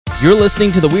You're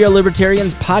listening to the We Are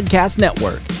Libertarians Podcast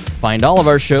Network. Find all of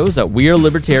our shows at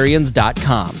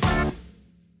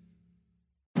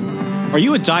wearelibertarians.com. Are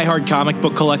you a diehard comic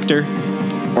book collector?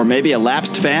 Or maybe a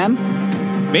lapsed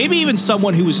fan? Maybe even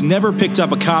someone who has never picked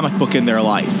up a comic book in their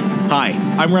life. Hi,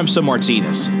 I'm Remso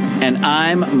Martinez. And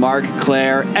I'm Mark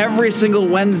Claire. Every single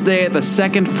Wednesday at the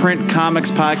Second Print Comics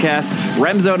podcast,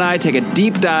 Remso and I take a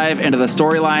deep dive into the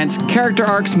storylines, character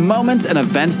arcs, moments, and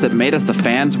events that made us the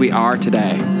fans we are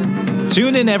today.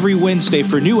 Tune in every Wednesday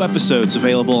for new episodes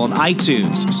available on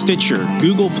iTunes, Stitcher,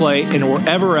 Google Play, and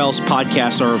wherever else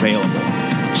podcasts are available.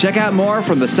 Check out more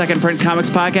from the Second Print Comics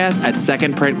podcast at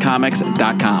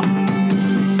secondprintcomics.com.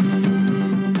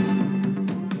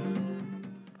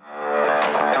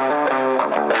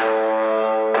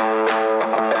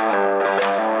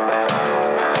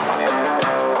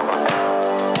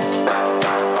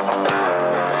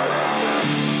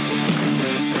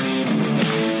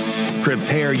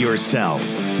 Prepare yourself.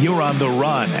 You're on the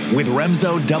run with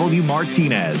Remso W.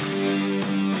 Martinez.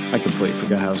 I completely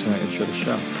forgot how I was going to intro the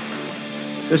show.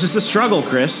 This is the struggle,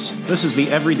 Chris. This is the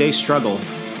everyday struggle.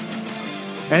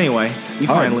 Anyway, you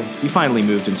finally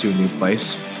moved into a new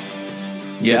place.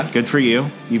 Yeah. Good for you.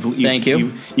 Thank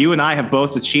you. You and I have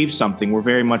both achieved something. We're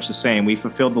very much the same. We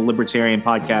fulfilled the libertarian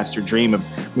podcaster dream of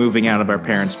moving out of our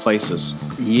parents' places.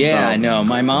 Yeah, I know.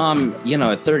 My mom,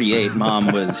 at 38,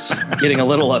 Mom was getting a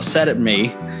little upset at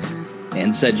me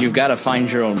and said, "You've got to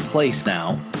find your own place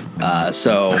now."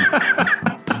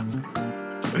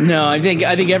 No, I think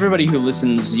everybody who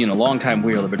listens, longtime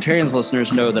We Are Libertarians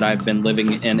listeners know that I've been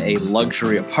living in a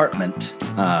luxury apartment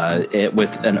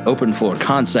with an open floor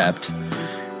concept.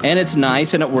 And it's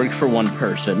nice and it worked for one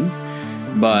person,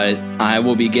 but I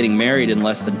will be getting married in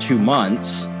less than 2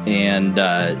 months, and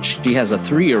she has a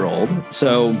 3-year-old.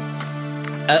 So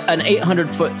an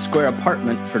 800-foot square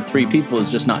apartment for 3 people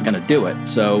is just not going to do it.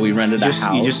 So we rented a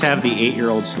house. You just have the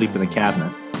 8-year-old sleep in the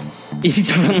cabinet.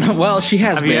 Well, she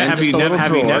has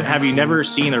have you never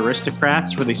seen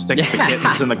Aristocrats where they stick the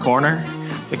kittens in the corner?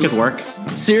 It could work.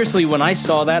 Seriously, when I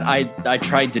saw that, I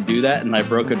tried to do that, and I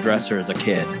broke a dresser as a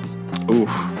kid.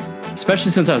 Oof.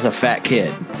 Especially since I was a fat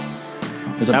kid.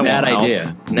 It was a bad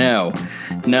idea. No,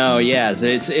 yeah.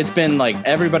 It's been like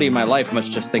everybody in my life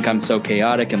must just think I'm so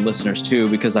chaotic, and listeners too,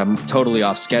 because I'm totally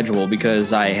off schedule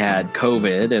because I had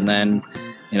COVID, and then,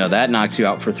 that knocks you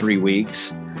out for 3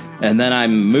 weeks. And then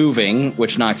I'm moving,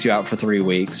 which knocks you out for 3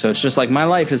 weeks. So it's just like my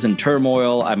life is in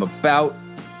turmoil. I'm about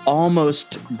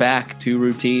almost back to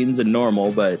routines and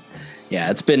normal, but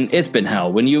yeah, it's been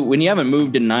hell. When you haven't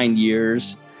moved in 9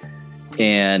 years,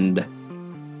 and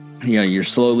you're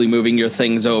slowly moving your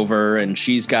things over, and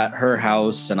she's got her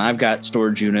house and I've got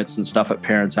storage units and stuff at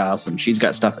parents' house, and she's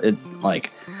got stuff,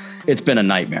 it's been a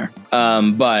nightmare.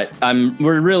 But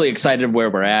we're really excited where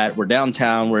we're at. We're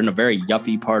downtown. We're in a very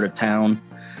yuppie part of town.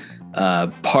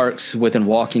 Parks within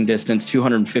walking distance,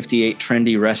 258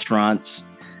 trendy restaurants.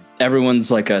 Everyone's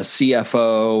like a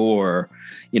CFO or,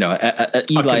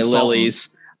 Eli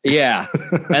Lilly's. Yeah.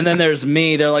 And then there's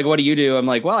me. They're like, "What do you do?" I'm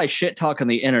like, "Well, I shit talk on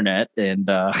the internet." And,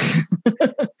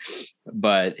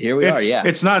 but here we are. Yeah.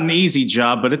 It's not an easy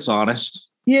job, but it's honest.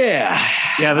 Yeah.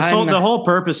 Yeah. The whole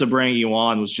purpose of bringing you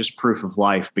on was just proof of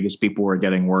life because people were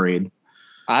getting worried.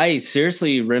 I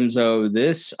seriously, Remso,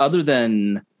 this, other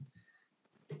than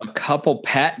a couple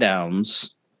pat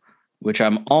downs, which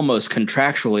I'm almost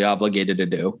contractually obligated to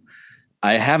do,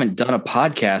 I haven't done a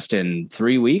podcast in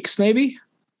 3 weeks, maybe.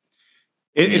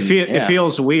 It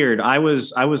feels weird. I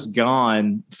was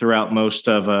gone throughout most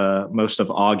of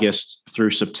August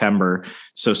through September.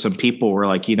 So some people were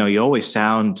like, you always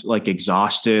sound like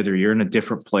exhausted, or you're in a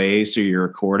different place, or you're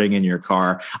recording in your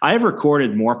car. I have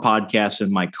recorded more podcasts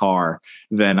in my car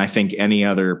than I think any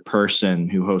other person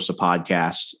who hosts a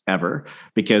podcast ever,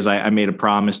 because I made a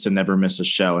promise to never miss a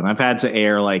show. And I've had to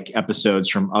air like episodes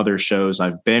from other shows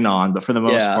I've been on, but for the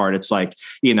most part, it's like,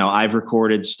 I've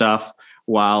recorded stuff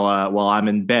while I'm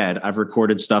in bed. I've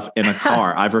recorded stuff in a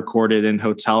car. I've recorded in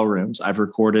hotel rooms. I've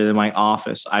recorded in my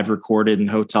office. I've recorded in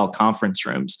hotel conference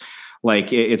rooms.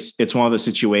 Like it's one of those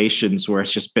situations where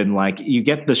it's just been like, you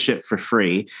get the shit for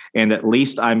free. And at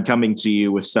least I'm coming to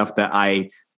you with stuff that I,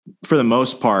 for the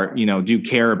most part, do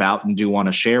care about and do want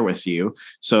to share with you.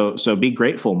 So be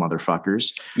grateful,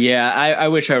 motherfuckers. Yeah. I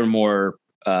wish I were more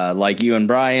like you and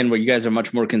Brian, where you guys are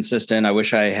much more consistent. I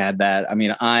wish I had that. I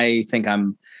mean, I think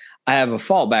I have a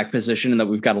fallback position in that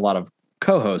we've got a lot of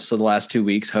co-hosts. So the last 2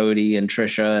 weeks, Hody and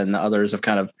Trisha and the others have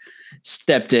kind of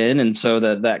stepped in. And so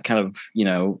that kind of,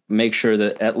 make sure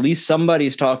that at least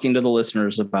somebody's talking to the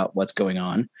listeners about what's going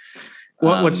on.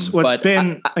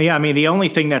 The only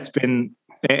thing that's been,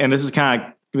 and this is kind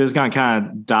of kind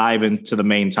of dive into the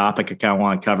main topic I kind of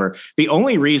want to cover. The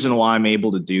only reason why I'm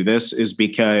able to do this is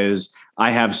because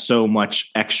I have so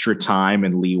much extra time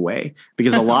and leeway,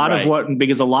 because a lot of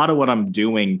what I'm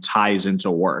doing ties into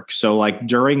work. So like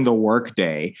during the work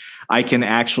day, I can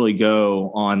actually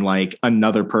go on like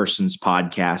another person's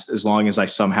podcast as long as I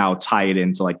somehow tie it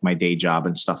into like my day job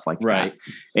and stuff like that.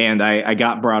 And I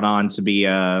got brought on to be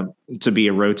a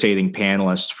rotating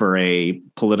panelist for a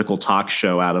political talk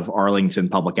show out of Arlington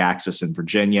Public Access in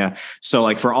Virginia. So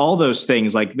like for all those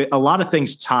things, like a lot of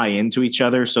things tie into each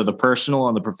other. So the personal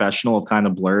and the professional have kind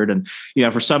of blurred. And, you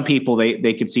know, for some people,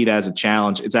 they could see that as a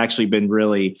challenge. It's actually been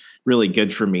really, really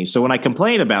good for me. So when I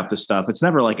complain about this stuff, it's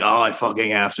never like, oh, I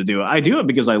fucking have to do it. I do it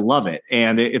because I love it.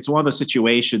 And it's one of the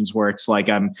situations where it's like,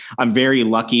 I'm very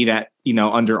lucky that, you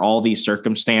know, under all these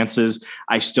circumstances,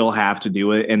 I still have to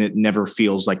do it. And it never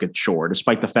feels like a chore,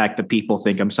 despite the fact that people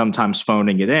think I'm sometimes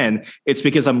phoning it in. It's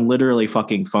because I'm literally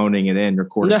fucking phoning it in,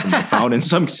 recording from the phone in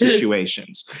some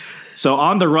situations. So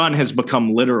On the Run has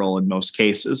become literal in most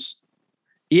cases.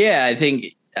 Yeah, I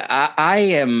think I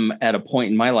am at a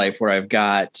point in my life where I've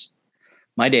got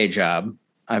my day job.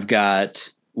 I've got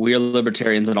We Are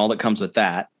Libertarians and all that comes with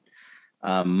that.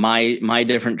 My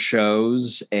different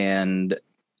shows and,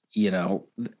 you know,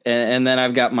 and then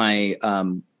I've got my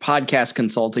podcast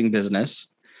consulting business,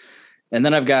 and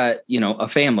then I've got, you know, a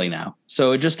family now.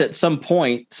 So just at some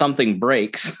point something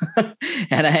breaks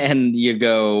and you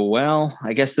go, well,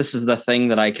 I guess this is the thing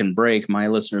that I can break. My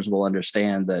listeners will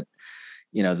understand that,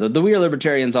 you know, the We Are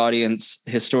Libertarians audience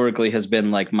historically has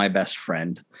been like my best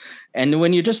friend. And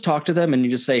when you just talk to them and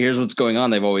you just say, here's what's going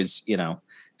on, they've always, you know,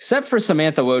 except for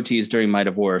Samantha Woties during my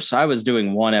divorce, I was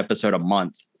doing one episode a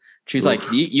month. She's like,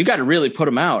 you got to really put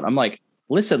them out. I'm like,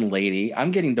 listen, lady,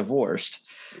 I'm getting divorced.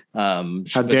 How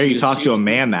dare you talk to a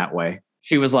man that way?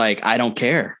 She was like, I don't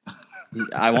care.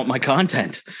 I want my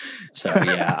content. So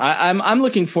yeah, I'm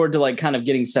looking forward to like kind of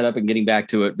getting set up and getting back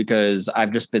to it, because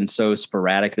I've just been so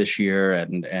sporadic this year.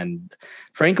 And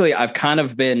frankly, I've kind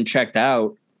of been checked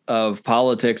out of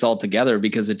politics altogether,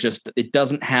 because it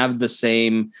doesn't have the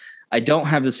same, I don't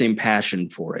have the same passion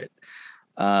for it.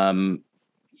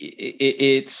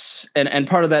 It's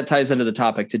part of that ties into the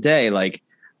topic today. Like,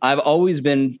 I've always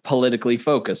been politically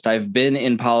focused. I've been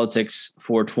in politics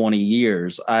for 20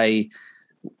 years. I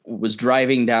was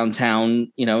driving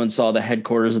downtown, you know, and saw the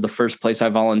headquarters of the first place I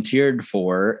volunteered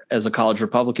for as a college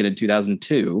Republican in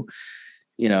 2002,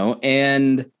 you know,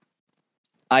 and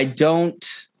I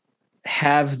don't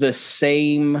have the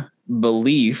same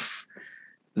belief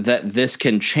that this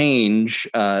can change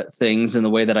things in the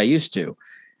way that I used to.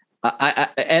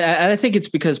 I think it's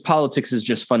because politics has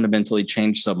just fundamentally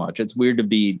changed so much. It's weird to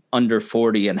be under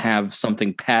 40 and have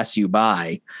something pass you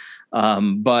by.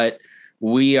 But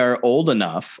we are old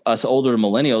enough, us older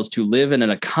millennials, to live in an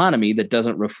economy that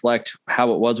doesn't reflect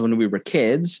how it was when we were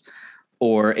kids,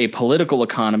 or a political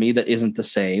economy that isn't the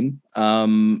same.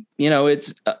 You know,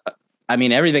 it's, I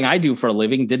mean, everything I do for a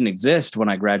living didn't exist when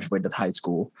I graduated high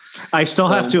school. I still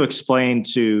have to explain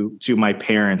to my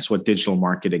parents what digital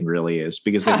marketing really is,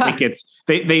 because they think it's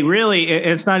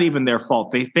not even their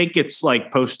fault. They think it's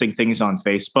like posting things on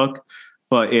Facebook,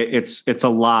 but it's a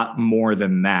lot more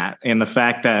than that. And the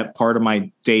fact that part of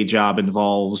my day job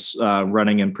involves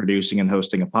running and producing and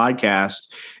hosting a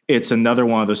podcast, it's another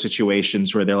one of those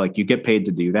situations where they're like, you get paid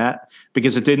to do that,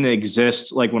 because it didn't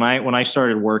exist. Like when I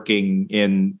started working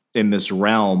in this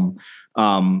realm,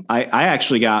 I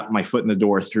actually got my foot in the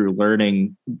door through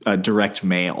learning direct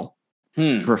mail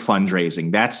for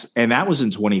fundraising. That was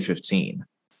in 2015.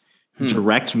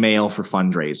 Direct mail for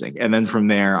fundraising. And then from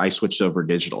there, I switched over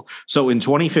digital. So in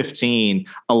 2015,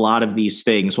 a lot of these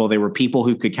things, well, there were people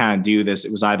who could kind of do this.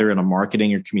 It was either in a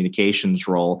marketing or communications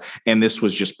role, and this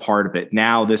was just part of it.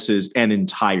 Now this is an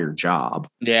entire job.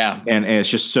 Yeah. And it's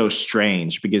just so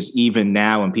strange, because even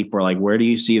now when people are like, where do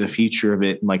you see the future of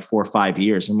it in like 4 or 5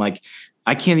 years? I'm like,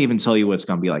 I can't even tell you what it's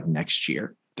going to be like next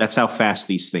year. That's how fast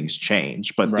these things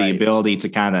change. But the ability to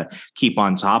kind of keep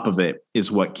on top of it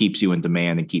is what keeps you in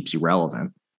demand and keeps you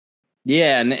relevant.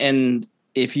 Yeah. And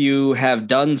if you have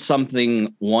done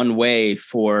something one way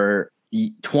for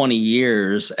 20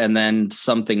 years and then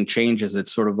something changes,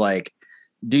 it's sort of like,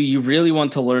 do you really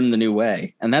want to learn the new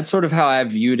way? And that's sort of how I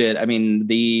viewed it. I mean,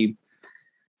 the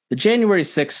January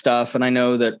 6th stuff, and I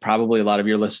know that probably a lot of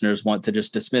your listeners want to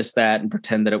just dismiss that and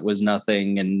pretend that it was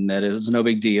nothing and that it was no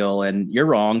big deal, and you're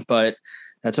wrong, but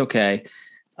that's okay.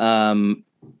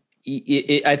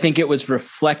 I think it was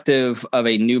reflective of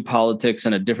a new politics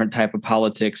and a different type of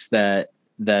politics that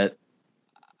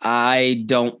I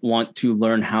don't want to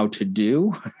learn how to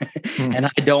do and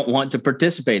I don't want to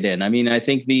participate in. I mean, I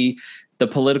think the the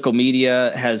political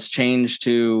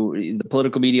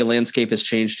media landscape has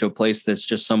changed to a place that's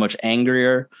just so much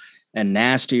angrier and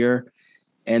nastier.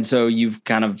 And so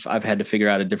I've had to figure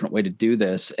out a different way to do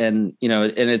this. And,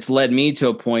 and it's led me to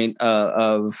a point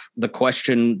of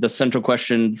the central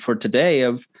question for today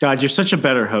of, God, you're such a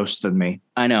better host than me.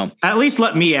 I know. At least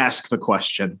let me ask the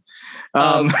question.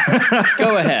 Go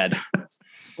ahead.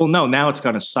 Well, no, now it's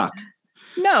going to suck.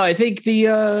 No, I think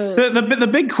the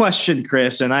big question,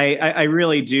 Chris, and I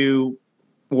really do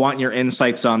want your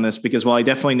insights on this, because while I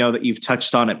definitely know that you've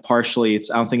touched on it partially, I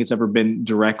don't think it's ever been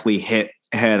directly hit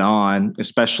head on,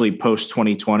 especially post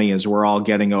 2020, as we're all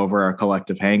getting over our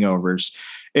collective hangovers.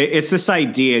 It's this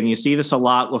idea, and you see this a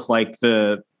lot with like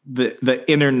the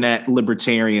internet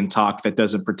libertarian talk that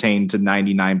doesn't pertain to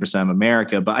 99% of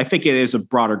America, but I think it is a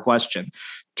broader question.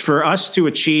 For us to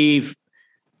achieve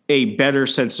a better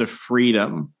sense of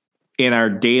freedom in our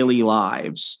daily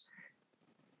lives,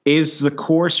 is the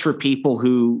course for people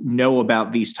who know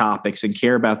about these topics and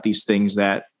care about these things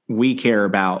that we care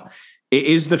about.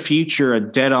 Is the future a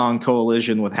dead-on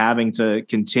collision with having to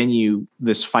continue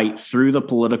this fight through the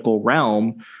political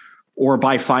realm, or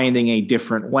by finding a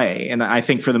different way? And I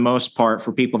think for the most part,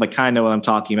 for people that kind of know what I'm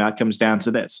talking about, it comes down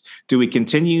to this. Do we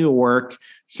continue to work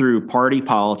through party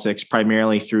politics,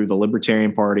 primarily through the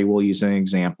Libertarian Party, we'll use an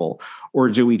example, or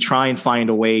do we try and find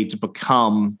a way to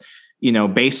become,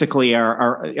 basically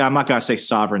our I'm not going to say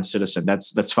sovereign citizen.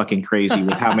 That's fucking crazy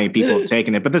with how many people have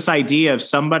taken it. But this idea of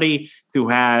somebody who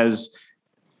has,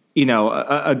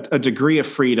 a degree of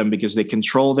freedom because they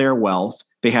control their wealth,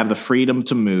 they have the freedom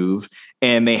to move,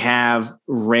 and they have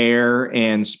rare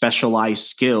and specialized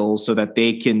skills so that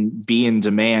they can be in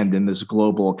demand in this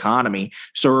global economy.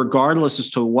 So regardless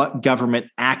as to what government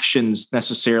actions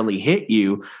necessarily hit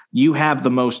you, you have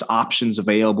the most options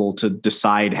available to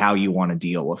decide how you want to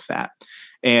deal with that.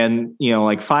 And,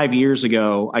 like 5 years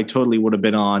ago, I totally would have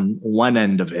been on one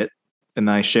end of it. And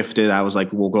I shifted. I was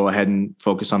like, we'll go ahead and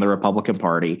focus on the Republican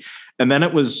Party. And then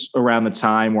it was around the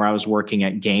time where I was working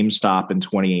at GameStop in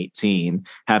 2018,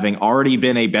 having already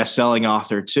been a best-selling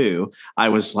author too. I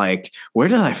was like, where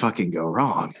did I fucking go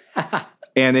wrong?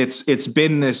 And it's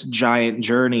been this giant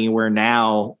journey where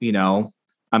now,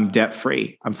 I'm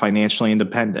debt-free. I'm financially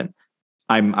independent.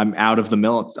 I'm out of the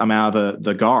military. I'm out of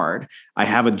the guard. I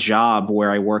have a job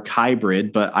where I work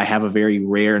hybrid, but I have a very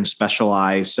rare and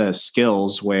specialized set of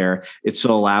skills where it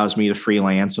still allows me to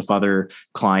freelance with other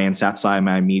clients outside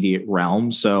my immediate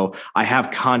realm. So I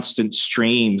have constant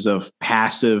streams of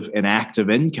passive and active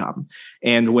income.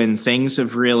 And when things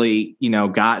have really,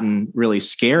 gotten really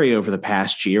scary over the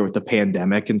past year with the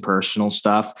pandemic and personal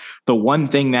stuff, the one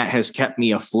thing that has kept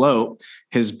me afloat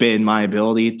has been my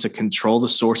ability to control the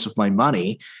source of my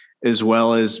money, as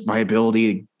well as my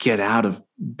ability to get out of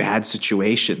bad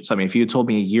situations. I mean, if you had told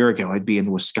me a year ago I'd be in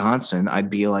Wisconsin, I'd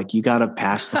be like, you got to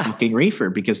pass the fucking reefer,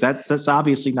 because that's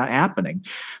obviously not happening.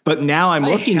 But now I'm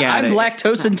looking at it. I'm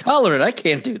lactose intolerant. I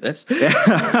can't do this.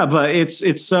 But it's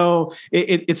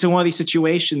in one of these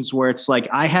situations where it's like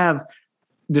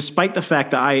despite the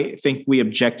fact that I think we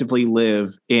objectively live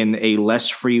in a less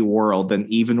free world than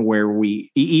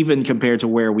even compared to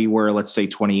where we were, let's say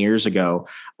 20 years ago,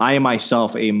 I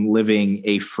myself am living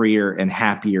a freer and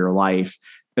happier life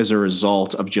as a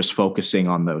result of just focusing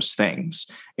on those things.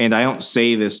 And I don't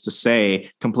say this to say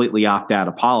completely opt out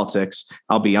of politics.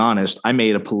 I'll be honest. I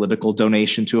made a political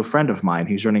donation to a friend of mine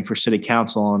who's running for city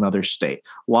council in another state.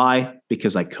 Why?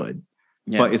 Because I could.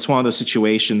 Yeah. But it's one of those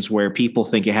situations where people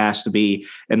think it has to be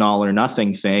an all or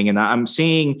nothing thing. And I'm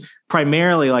seeing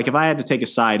primarily, like, if I had to take a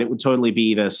side, it would totally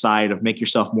be the side of make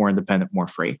yourself more independent, more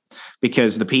free.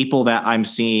 Because the people that I'm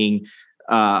seeing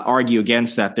argue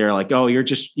against that, they're like, oh, you're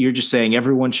just saying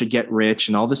everyone should get rich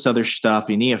and all this other stuff.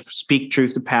 You need to speak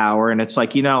truth to power. And it's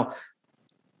like,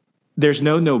 there's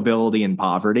no nobility in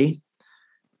poverty.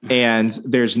 And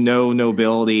there's no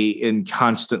nobility in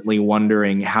constantly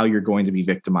wondering how you're going to be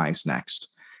victimized next.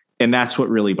 And that's what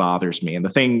really bothers me. And the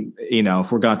thing,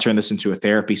 if we're going to turn this into a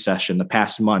therapy session, the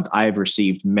past month, I have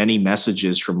received many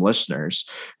messages from listeners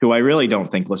who I really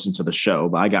don't think listen to the show,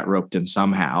 but I got roped in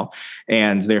somehow.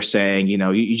 And they're saying,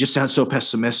 you just sound so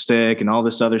pessimistic and all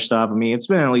this other stuff. I mean, it's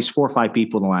been at least 4 or 5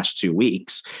 people in the last 2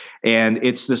 weeks. And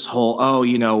it's this whole,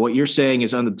 what you're saying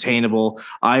is unobtainable.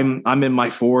 I'm in my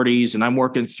 40s and I'm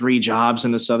working 3 jobs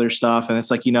and this other stuff. And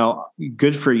it's like,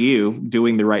 good for you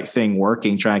doing the right thing,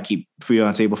 working, trying to keep food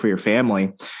on the table for your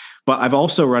family. But I've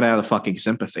also run out of fucking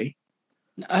sympathy.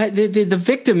 The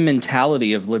victim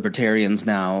mentality of libertarians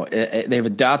now, they've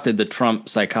adopted the Trump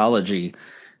psychology,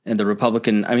 and the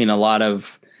Republican. I mean, a lot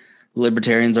of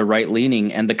libertarians are right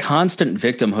leaning, and the constant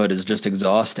victimhood is just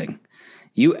exhausting.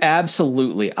 You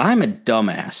absolutely. I'm a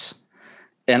dumbass.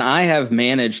 And I have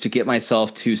managed to get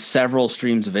myself to several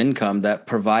streams of income that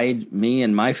provide me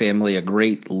and my family a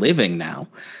great living now.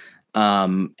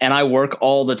 And I work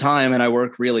all the time and I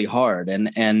work really hard.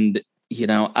 And you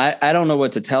know, I don't know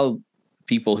what to tell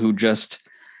people who just,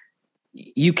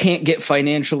 you can't get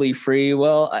financially free.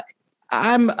 Well,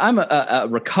 I'm a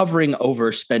recovering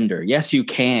overspender. Yes, you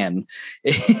can.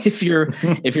 If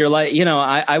you're like, you know,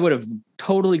 I would have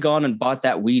totally gone and bought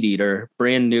that weed eater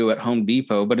brand new at Home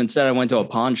Depot, but instead I went to a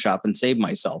pawn shop and saved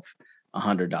myself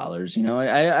 $100. You know,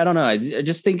 I don't know. I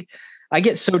just think I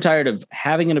get so tired of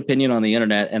having an opinion on the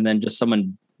internet and then just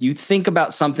you think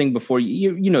about something before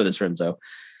you know this, Remzo.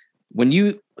 When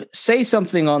you say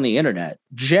something on the internet,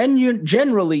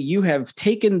 generally you have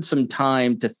taken some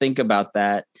time to think about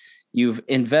that. You've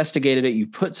investigated it.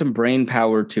 You've put some brain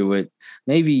power to it.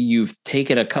 Maybe you've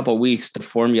taken a couple weeks to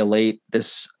formulate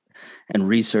this and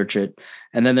research it.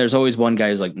 And then there's always one guy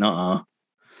who's like, nuh-uh,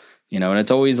 you know, and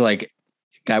it's always like a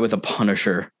guy with a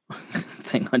Punisher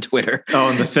thing on Twitter. Oh,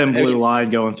 and the thin blue line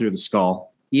going through the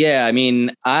skull. Yeah. I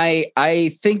mean,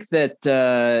 I think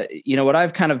that, you know, what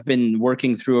I've kind of been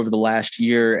working through over the last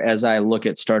year as I look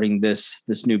at starting this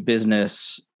new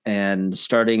business and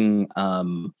starting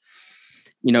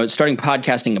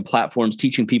podcasting and platforms,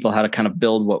 teaching people how to kind of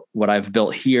build what I've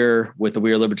built here with the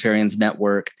We Are Libertarians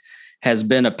Network has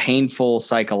been a painful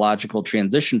psychological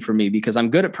transition for me because I'm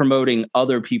good at promoting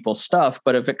other people's stuff.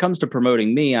 But if it comes to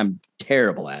promoting me, I'm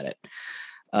terrible at it.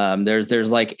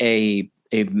 There's like a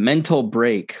mental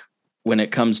break when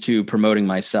it comes to promoting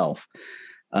myself.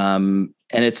 And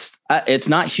it's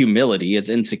not humility, it's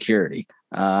insecurity.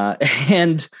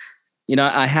 And, you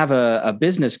know, I have a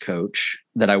business coach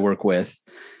that I work with,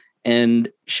 and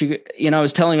she, you know, I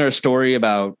was telling her a story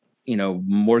about, you know,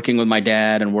 working with my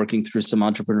dad and working through some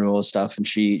entrepreneurial stuff. And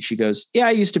she goes, yeah,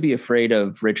 I used to be afraid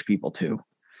of rich people too.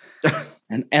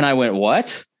 and I went,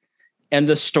 what? And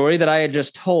the story that I had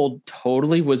just told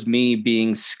totally was me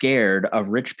being scared of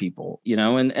rich people, you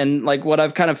know, and like what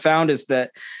I've kind of found is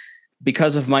that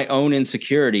because of my own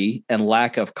insecurity and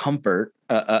lack of comfort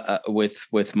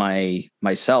with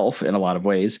myself in a lot of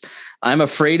ways, I'm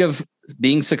afraid of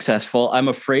being successful. I'm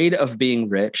afraid of being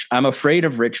rich. I'm afraid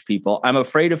of rich people. I'm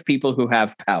afraid of people who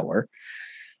have power.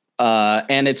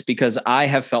 And it's because I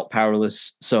have felt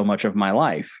powerless so much of my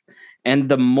life. And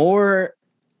the more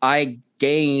I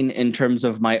gain in terms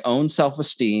of my own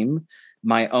self-esteem,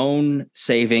 my own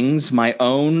savings, my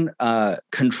own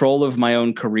control of my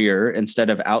own career instead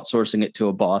of outsourcing it to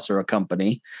a boss or a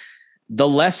company, the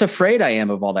less afraid I am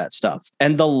of all that stuff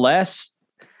and the less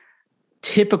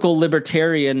typical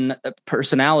libertarian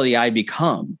personality I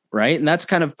become, right? And that's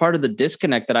kind of part of the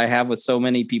disconnect that I have with so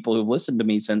many people who've listened to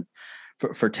me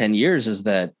for 10 years is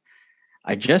that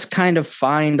I just kind of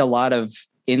find a lot of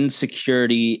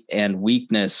insecurity and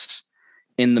weakness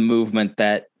in the movement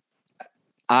that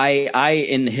I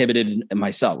inhibited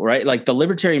myself, right? Like the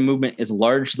libertarian movement is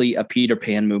largely a Peter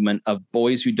Pan movement of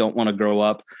boys who don't want to grow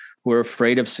up, who are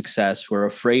afraid of success, who are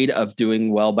afraid of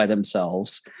doing well by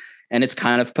themselves. And it's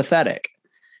kind of pathetic.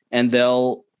 And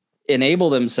they'll enable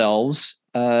themselves,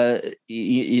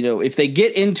 you know, if they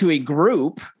get into a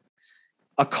group,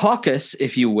 a caucus,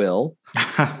 if you will,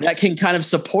 that can kind of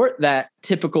support that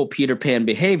typical Peter Pan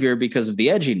behavior because of the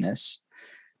edginess,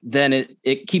 then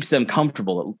it keeps them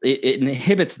comfortable. It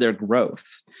inhibits their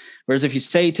growth. Whereas if you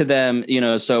say to them, you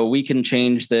know, so we can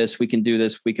change this, we can do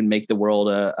this, we can make the world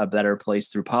a better place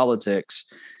through politics,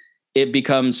 it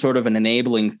becomes sort of an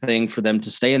enabling thing for them to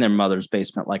stay in their mother's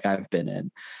basement like I've been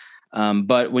in.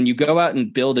 But when you go out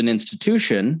and build an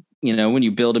institution, you know, when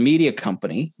you build a media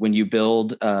company, when you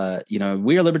build, you know,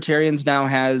 We Are Libertarians now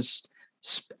has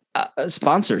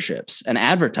sponsorships and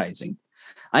advertising.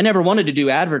 I never wanted to do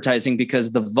advertising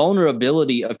because the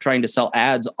vulnerability of trying to sell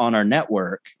ads on our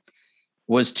network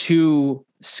was too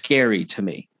scary to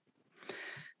me.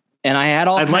 And I had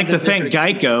all I'd like to thank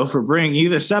Geico for bringing you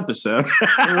this episode.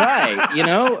 Right. You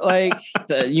know, like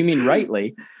you mean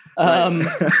rightly. Right.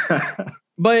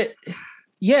 But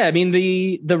yeah, I mean,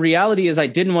 the reality is I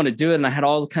didn't want to do it. And I had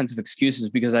all kinds of excuses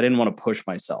because I didn't want to push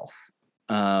myself.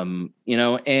 You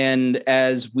know, and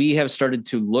as we have started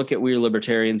to look at We Are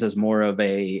Libertarians as more of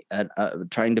a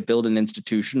trying to build an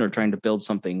institution or trying to build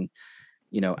something,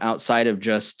 you know, outside of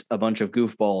just a bunch of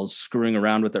goofballs screwing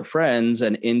around with their friends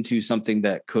and into something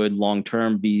that could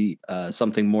long-term be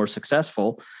something more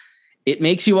successful, it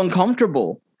makes you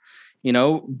uncomfortable. You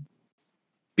know,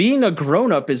 being a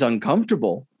grown-up is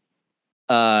uncomfortable.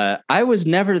 I was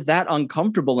never that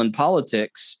uncomfortable in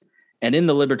politics and in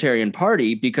the Libertarian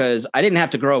Party because I didn't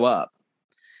have to grow up.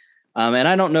 And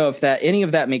I don't know if any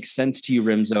of that makes sense to you,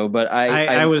 Remzo, but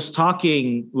I was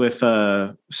talking with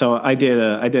so I did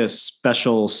a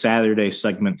special Saturday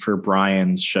segment for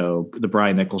Brian's show, the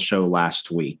Brian Nichols show,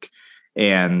 last week.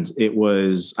 And it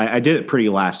was I did it pretty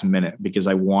last minute because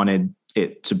I wanted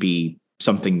it to be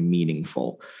something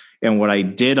meaningful. And what I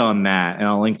did on that, and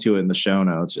I'll link to it in the show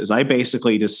notes, is I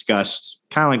basically discussed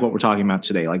kind of like what we're talking about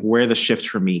today, like where the shift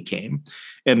for me came.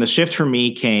 And the shift for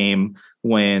me came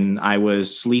when I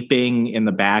was sleeping in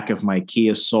the back of my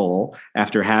Kia Soul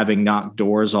after having knocked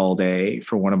doors all day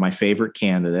for one of my favorite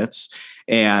candidates.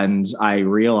 And I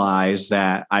realized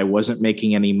that I wasn't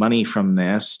making any money from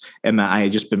this and that I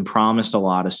had just been promised a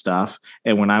lot of stuff.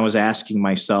 And when I was asking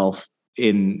myself,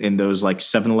 in those like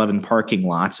 7-Eleven parking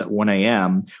lots at 1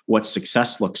 a.m., what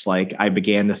success looks like, I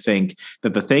began to think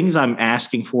that the things I'm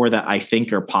asking for that I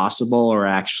think are possible are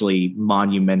actually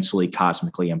monumentally,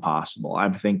 cosmically impossible.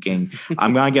 I'm thinking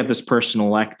I'm going to get this person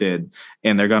elected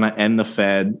and they're going to end the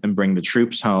Fed and bring the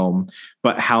troops home.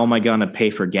 But how am I going to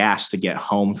pay for gas to get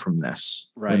home from this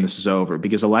when this is over?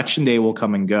 Because election day will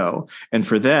come and go. And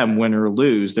for them, win or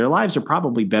lose, their lives are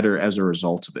probably better as a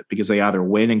result of it because they either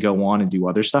win and go on and do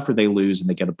other stuff, or they lose and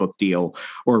they get a book deal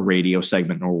or a radio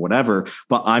segment or whatever.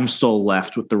 But I'm still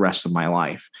left with the rest of my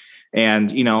life.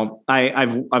 And, you know,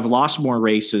 I've lost more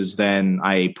races than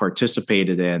I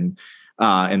participated in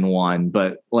one,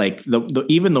 but like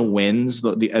even the wins,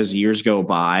 as years go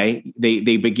by,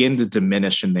 they begin to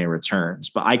diminish in their returns.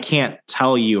 But I can't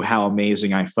tell you how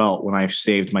amazing I felt when I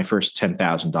saved my first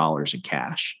 $10,000 in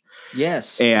cash.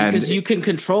 Yes, and because you can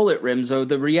control it, Remzo.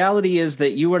 The reality is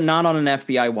that you are not on an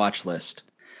FBI watch list.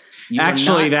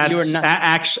 Actually,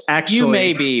 you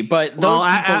may be, but those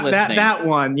people listening, that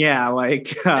one, yeah,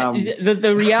 like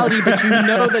the reality, but you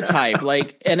know the type,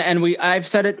 like, and we've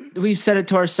said it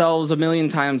to ourselves a million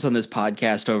times on this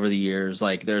podcast over the years.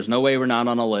 Like, there's no way we're not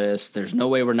on a list. There's no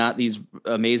way we're not these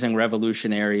amazing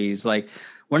revolutionaries. Like,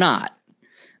 we're not.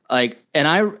 Like,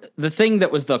 and the thing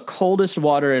that was the coldest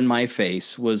water in my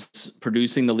face was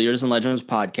producing the Leaders and Legends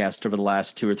podcast over the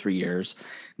last 2 or 3 years,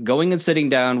 going and sitting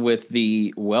down with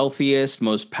the wealthiest,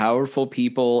 most powerful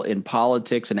people in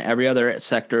politics and every other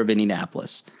sector of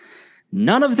Indianapolis.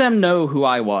 None of them know who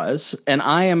I was. And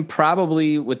I am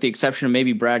probably, with the exception of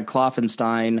maybe Brad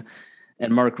Kloffenstein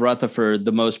and Mark Rutherford,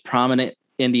 the most prominent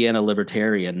Indiana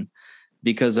libertarian,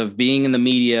 because of being in the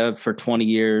media for 20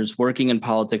 years, working in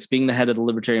politics, being the head of the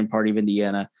Libertarian Party of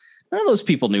Indiana. None of those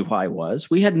people knew who I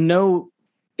was. We had no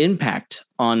impact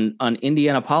on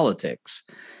Indiana politics.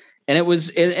 And it was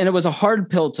a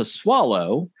hard pill to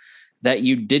swallow that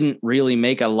you didn't really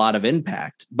make a lot of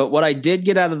impact. But what I did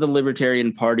get out of the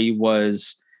Libertarian Party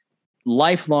was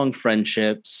lifelong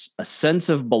friendships, a sense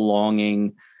of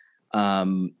belonging,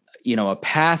 a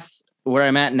path where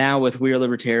I'm at now with We Are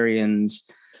Libertarians,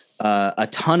 a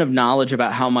ton of knowledge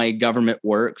about how my government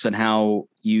works and how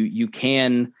you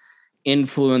can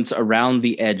influence around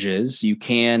the edges. You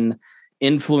can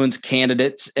influence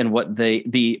candidates and what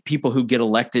the people who get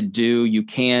elected do. You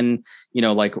can,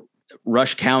 like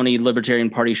Rush County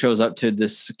Libertarian Party shows up to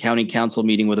this county council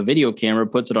meeting with a video camera,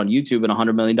 puts it on YouTube, and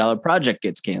 $100 million project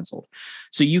gets canceled.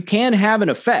 So you can have an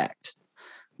effect,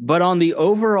 but on the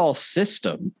overall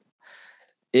system,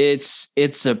 it's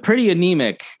a pretty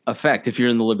anemic effect if you're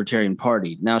in the Libertarian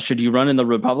Party. Now, should you run in the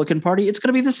Republican Party? It's going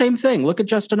to be the same thing. Look at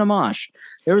Justin Amash.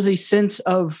 There was a sense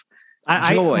of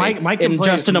joy in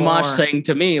Justin Amash saying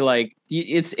to me, like,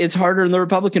 it's harder in the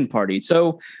Republican Party.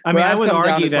 So I mean, I would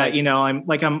argue that,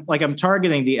 I'm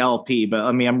targeting the LP, but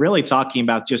I mean, I'm really talking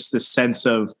about just the sense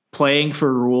of playing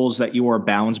for rules that you are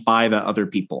bound by that other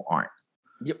people aren't.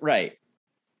 Right.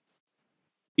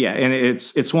 Yeah. And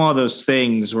it's one of those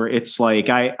things where it's like,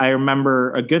 I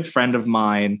remember a good friend of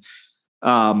mine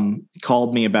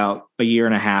called me about a year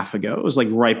and a half ago. It was like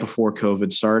right before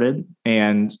COVID started.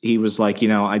 And he was like,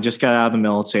 I just got out of the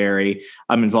military.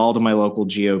 I'm involved in my local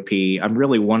GOP. I'm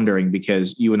really wondering,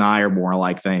 because you and I are more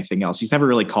alike than anything else. He's never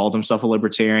really called himself a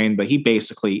libertarian, but he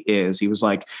basically is. He was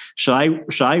like, should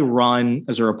I run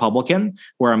as a Republican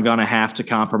where I'm going to have to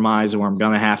compromise and where I'm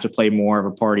going to have to play more of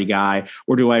a party guy?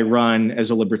 Or do I run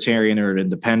as a libertarian or an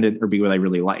independent or be what I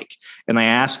really like? And I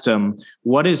asked him,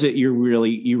 what is it you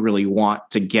really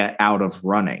want to get out of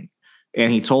running? And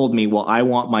he told me, well, I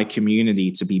want my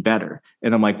community to be better.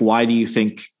 And I'm like, why do you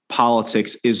think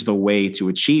politics is the way to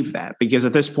achieve that? Because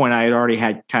at this point, I had already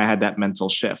had that mental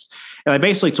shift. And I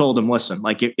basically told him, listen,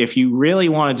 like, if you really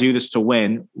want to do this to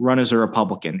win, run as a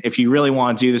Republican. If you really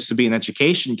want to do this to be an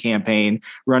education campaign,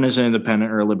 run as an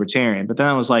independent or a libertarian. But then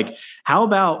I was like, how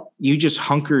about you just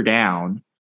hunker down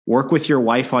work with your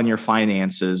wife on your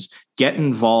finances, get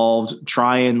involved,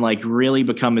 try and like really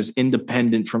become as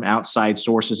independent from outside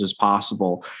sources as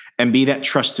possible, and be that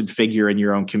trusted figure in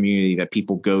your own community that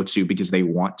people go to because they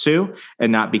want to,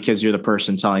 and not because you're the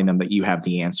person telling them that you have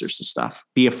the answers to stuff.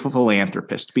 Be a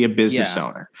philanthropist, be a business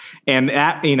owner. And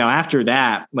after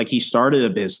that, like, he started a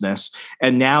business,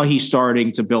 and now he's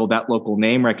starting to build that local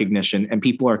name recognition, and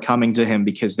people are coming to him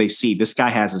because they see this guy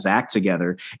has his act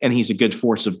together and he's a good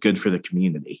force of good for the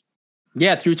community.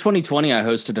 Yeah, through 2020, I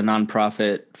hosted a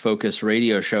nonprofit focused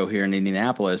radio show here in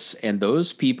Indianapolis, and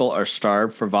those people are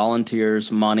starved for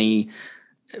volunteers, money,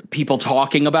 people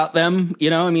talking about them.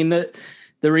 I mean, the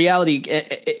reality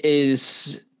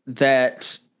is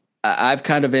that I've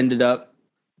kind of ended up,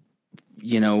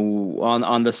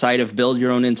 on the side of build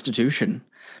your own institution.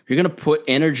 If you're going to put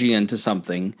energy into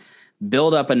something,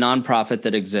 build up a nonprofit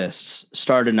that exists,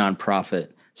 start a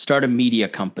nonprofit, start a media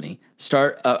company,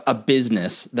 start a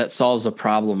business that solves a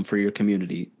problem for your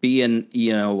community. Be an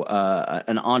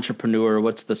entrepreneur.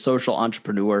 What's the social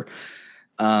entrepreneur?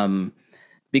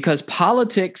 Because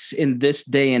politics in this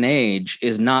day and age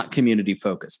is not community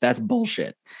focused. That's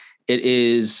bullshit. It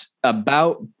is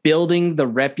about building the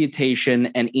reputation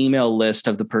and email list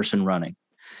of the person running.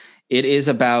 It is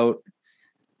about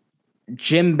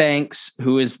Jim Banks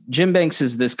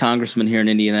is this congressman here in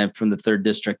Indiana from the 3rd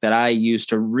District that I used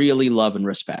to really love and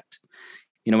respect.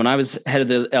 When I was head of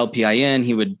the LPIN,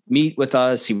 he would meet with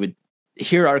us. He would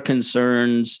hear our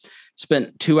concerns,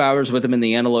 spent 2 hours with him in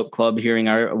the Antelope Club, hearing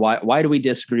why do we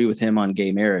disagree with him on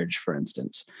gay marriage, for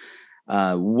instance.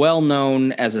 Well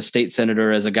known as a state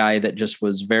senator, as a guy that just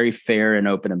was very fair and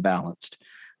open and balanced.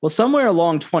 Well, somewhere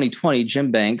along 2020, Jim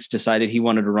Banks decided he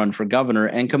wanted to run for governor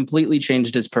and completely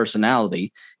changed his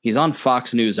personality. He's on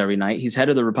Fox News every night. He's head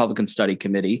of the Republican Study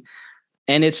Committee.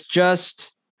 And it's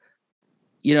just,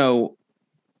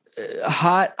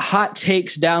 hot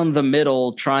takes down the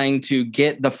middle, trying to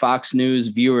get the Fox News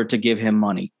viewer to give him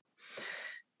money.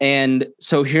 And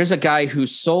so here's a guy who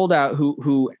sold out,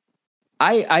 who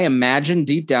I imagine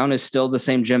deep down is still the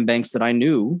same Jim Banks that I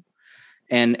knew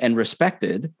and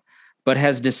respected, but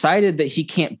has decided that he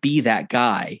can't be that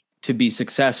guy to be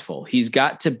successful. He's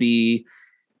got to be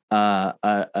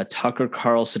a Tucker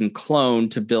Carlson clone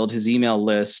to build his email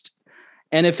list.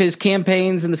 And if his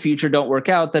campaigns in the future don't work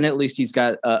out, then at least he's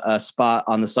got a spot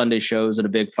on the Sunday shows and a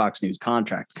big Fox News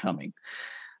contract coming.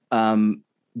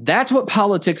 That's what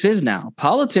politics is now.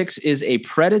 Politics is a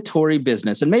predatory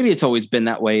business, and maybe it's always been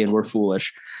that way and we're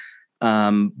foolish.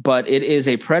 But it is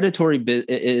a predatory.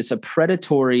 It's a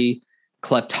predatory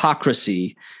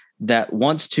kleptocracy that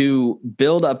wants to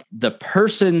build up the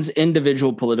person's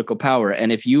individual political power.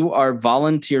 And if you are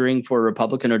volunteering for a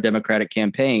Republican or Democratic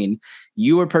campaign,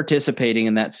 you are participating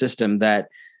in that system that,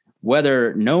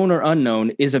 whether known or unknown,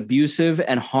 is abusive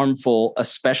and harmful,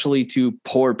 especially to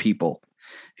poor people.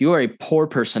 If you are a poor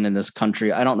person in this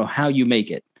country, I don't know how you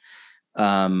make it.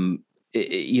 Trying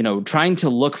to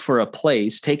look for a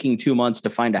place, taking 2 months to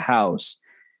find a house,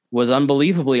 was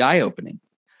unbelievably eye-opening.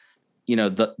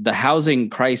 The housing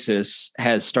crisis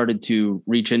has started to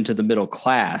reach into the middle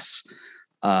class.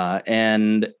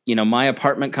 And my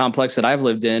apartment complex that I've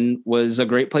lived in was a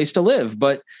great place to live.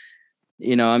 But,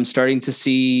 I'm starting to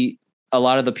see a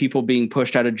lot of the people being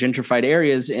pushed out of gentrified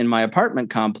areas in my apartment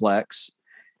complex.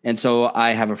 And so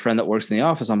I have a friend that works in the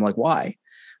office. I'm like, why?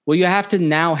 Well, you have to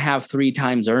now have 3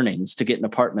 times earnings to get an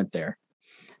apartment there.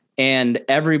 And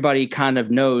everybody kind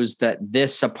of knows that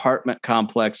this apartment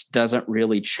complex doesn't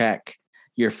really check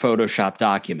your Photoshop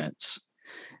documents.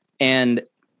 And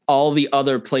all the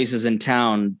other places in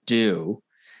town do.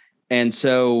 And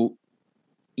so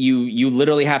you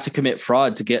literally have to commit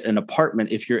fraud to get an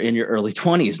apartment if you're in your early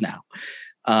 20s now.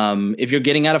 If you're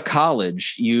getting out of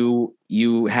college, you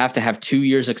have to have 2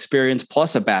 years experience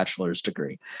plus a bachelor's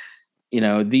degree.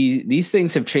 These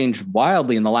things have changed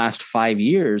wildly in the last 5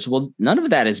 years. Well, none of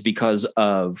that is because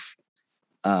of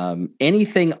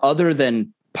anything other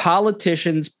than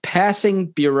politicians passing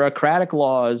bureaucratic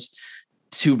laws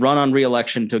to run on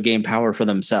re-election to gain power for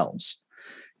themselves.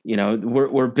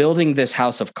 We're building this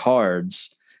house of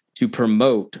cards to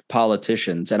promote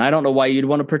politicians. And I don't know why you'd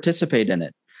want to participate in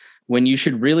it when you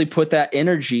should really put that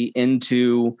energy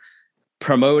into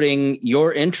promoting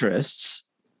your interests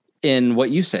in what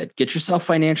you said. Get yourself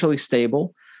financially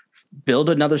stable, build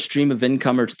another stream of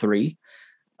income or 3,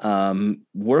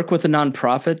 work with a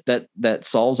nonprofit that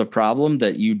solves a problem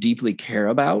that you deeply care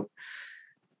about.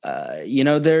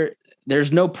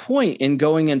 There's no point in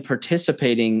going and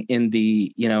participating in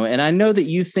the, and I know that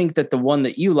you think that the one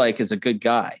that you like is a good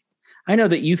guy. I know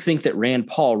that you think that Rand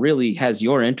Paul really has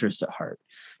your interest at heart,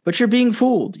 but you're being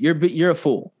fooled. You're a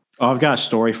fool. Oh, I've got a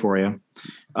story for you.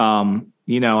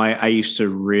 I used to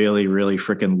really, really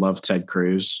freaking love Ted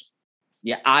Cruz.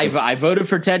 Yeah, I voted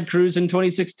for Ted Cruz in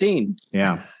 2016.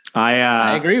 Yeah.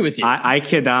 I agree with you. I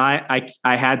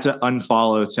had to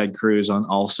unfollow Ted Cruz on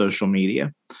all social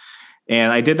media.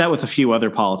 And I did that with a few other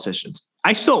politicians.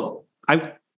 I still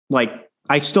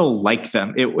like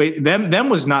them. Them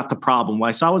was not the problem. What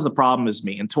I saw was the problem is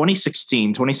me. In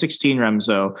 2016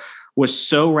 Remzo was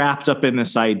so wrapped up in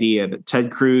this idea that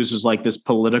Ted Cruz was like this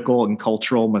political and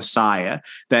cultural messiah,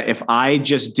 that if I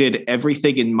just did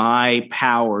everything in my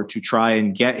power to try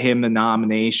and get him the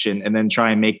nomination and then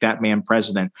try and make that man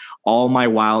president, all my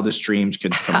wildest dreams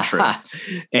could come true.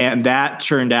 And that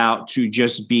turned out to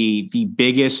just be the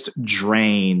biggest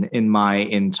drain in my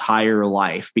entire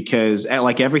life, because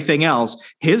like everything else,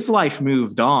 his life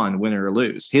moved on, win or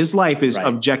lose. His life is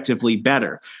objectively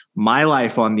better. My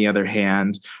life, on the other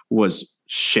hand, was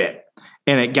shit.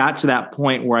 And it got to that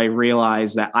point where I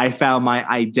realized that I found my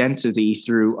identity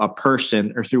through a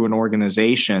person or through an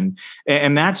organization.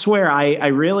 And that's where I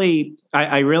really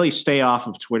stay off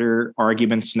of Twitter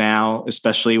arguments now,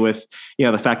 especially with,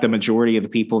 the fact that the majority of the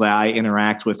people that I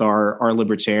interact with are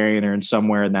libertarian or in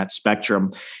somewhere in that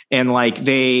spectrum. And like,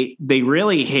 they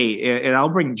really hate, and I'll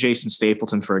bring Jason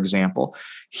Stapleton, for example.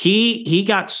 He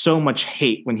got so much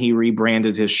hate when he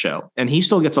rebranded his show, and he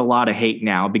still gets a lot of hate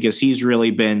now because he's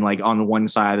really been like on one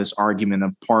side of this argument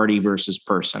of party versus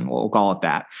person. We'll call it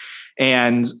that.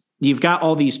 And you've got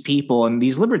all these people and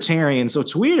these libertarians. So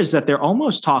what's weird is that they're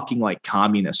almost talking like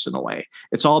communists in a way.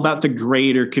 It's all about the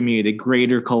greater community,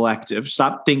 greater collective.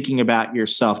 Stop thinking about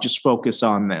yourself. Just focus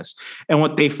on this. And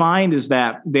what they find is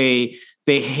that they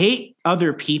hate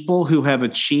other people who have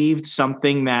achieved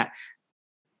something that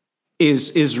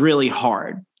is really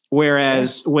hard.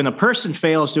 Whereas when a person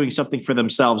fails doing something for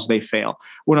themselves, they fail.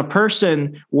 When a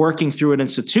person working through an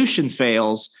institution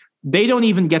fails, they don't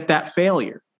even get that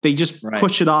failure. They just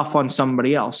push it off on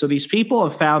somebody else. So these people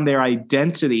have found their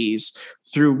identities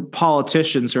through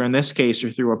politicians, or in this case,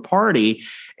 or through a party.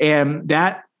 And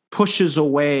that pushes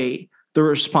away the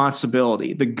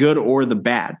responsibility, the good or the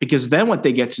bad, because then what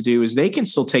they get to do is they can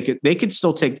still take it. They can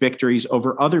still take victories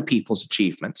over other people's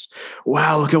achievements.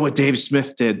 Wow, look at what Dave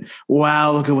Smith did.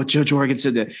 Wow, look at what Joe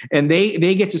Jorgensen did. And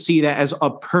they get to see that as a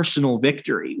personal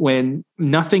victory when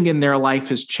nothing in their life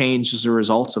has changed as a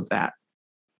result of that.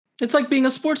 It's like being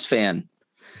a sports fan.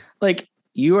 Like,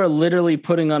 you are literally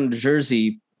putting on a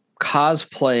jersey,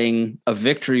 cosplaying a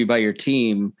victory by your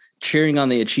team, cheering on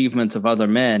the achievements of other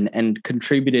men, and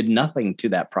contributed nothing to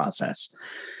that process.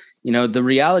 The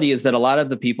reality is that a lot of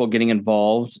the people getting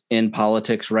involved in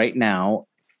politics right now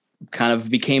kind of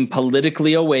became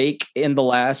politically awake in the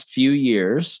last few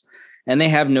years, and they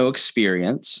have no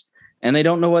experience, and they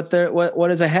don't know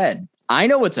what is ahead. I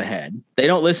know what's ahead. They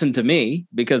don't listen to me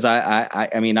because I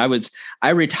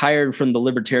retired from the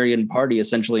Libertarian Party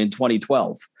essentially in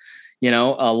 2012,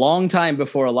 a long time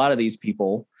before a lot of these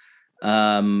people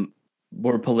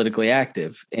were politically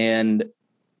active. And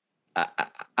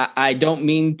I do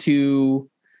mean to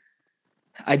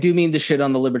shit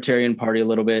on the Libertarian Party a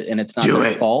little bit, and it's not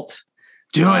their fault.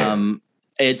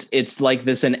 It's like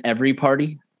this in every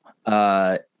party.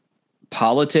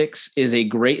 Politics is a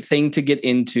great thing to get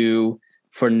into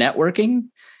for networking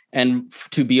and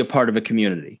to be a part of a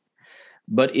community.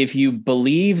 But if you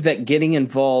believe that getting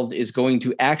involved is going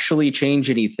to actually change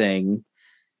anything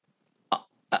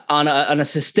on a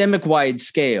systemic wide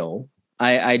scale,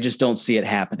 I just don't see it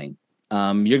happening.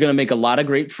 You're going to make a lot of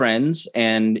great friends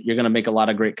and you're going to make a lot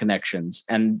of great connections.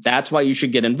 And that's why you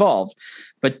should get involved.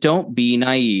 But don't be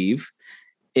naive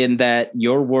in that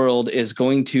your world is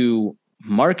going to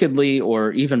markedly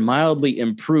or even mildly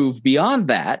improve beyond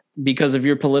that because of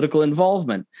your political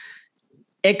involvement.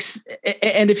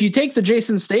 And if you take the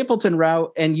Jason Stapleton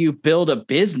route and you build a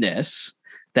business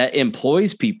that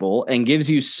employs people and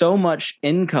gives you so much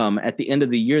income at the end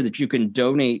of the year that you can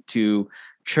donate to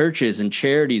churches and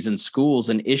charities and schools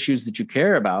and issues that you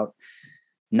care about,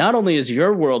 not only is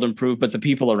your world improved, but the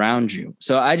people around you.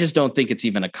 So I just don't think it's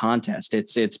even a contest.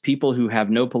 It's people who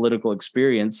have no political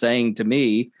experience saying to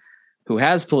me, who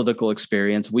has political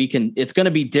experience, it's going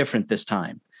to be different this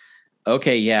time.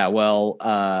 Okay. Yeah. Well,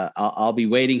 I'll be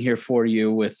waiting here for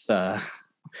you with an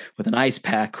ice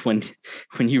pack when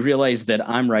you realize that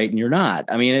I'm right and you're not.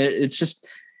 I mean, it's just,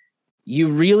 you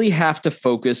really have to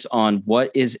focus on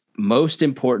what is most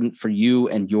important for you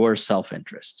and your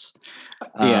self-interests.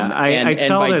 I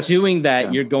tell by this, doing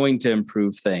that, you're going to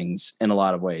improve things in a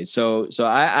lot of ways. So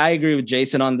I agree with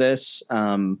Jason on this.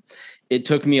 It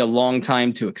took me a long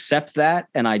time to accept that,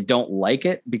 and I don't like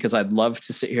it because I'd love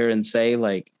to sit here and say,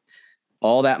 like,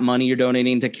 all that money you're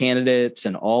donating to candidates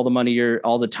and all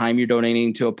the time you're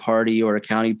donating to a party or a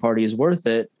county party is worth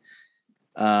it.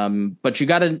 But you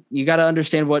gotta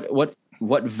understand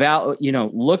what value,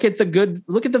 look at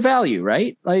the value,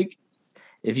 right? Like,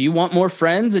 if you want more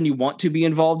friends and you want to be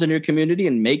involved in your community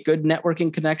and make good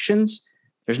networking connections,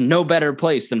 there's no better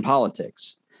place than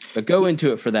politics. But go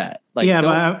into it for that. Like, yeah,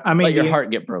 but I mean, let your heart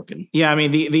get broken. Yeah, I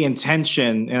mean, the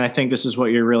intention, and I think this is what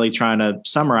you're really trying to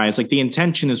summarize. Like, the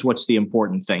intention is what's the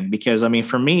important thing. Because I mean,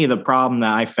 for me, the problem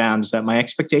that I found is that my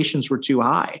expectations were too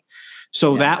high.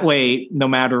 So that way, no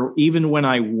matter, even when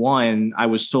I won, I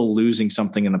was still losing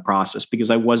something in the process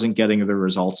because I wasn't getting the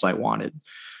results I wanted.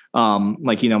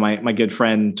 My good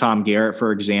friend Tom Garrett,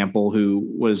 for example, who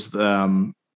was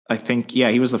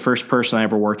he was the first person I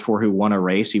ever worked for who won a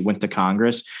race. He went to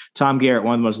Congress. Tom Garrett,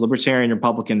 one of the most libertarian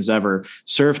Republicans ever,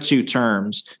 served 2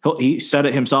 terms. He said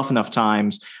it himself enough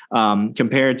times.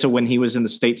 Compared to when he was in the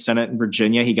state Senate in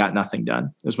Virginia, he got nothing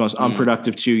done. It was the most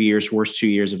unproductive 2 years, worst 2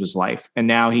 years of his life. And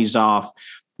now he's off,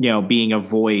 being a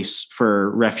voice for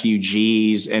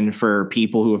refugees and for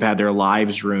people who have had their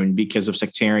lives ruined because of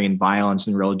sectarian violence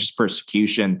and religious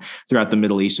persecution throughout the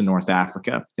Middle East and North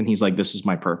Africa. And he's like, this is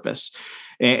my purpose.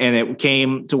 And it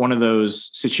came to one of those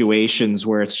situations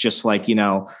where it's just like,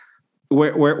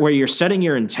 where you're setting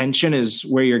your intention is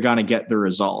where you're going to get the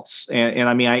results. And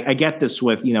I mean, I get this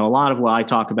with, a lot of what I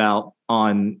talk about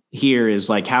on here is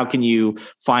like, how can you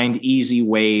find easy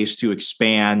ways to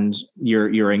expand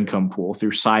your income pool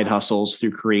through side hustles,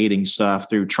 through creating stuff,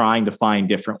 through trying to find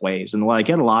different ways. And what I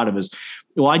get a lot of is,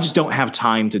 well, I just don't have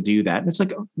time to do that. And it's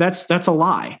like, that's a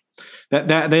lie.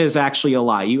 That is actually a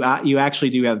lie. You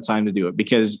actually do have the time to do it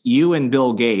because you and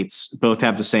Bill Gates both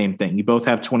have the same thing. You both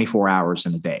have 24 hours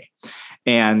in a day.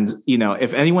 And,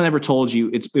 if anyone ever told you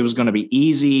it was going to be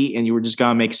easy and you were just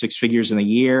going to make 6 figures in a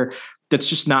year, that's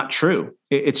just not true.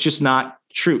 It's just not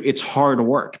true. It's hard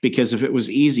work because if it was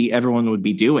easy, everyone would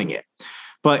be doing it.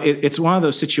 But it's one of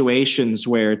those situations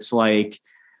where it's like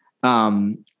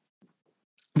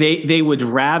they would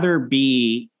rather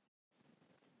be,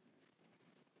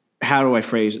 how do I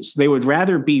phrase this? They would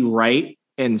rather be right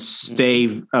and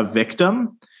stay a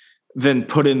victim than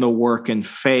put in the work and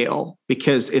fail,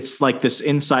 because it's like this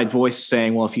inside voice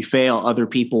saying, well, if you fail, other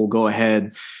people will go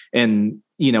ahead and,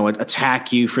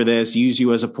 attack you for this, use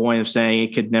you as a point of saying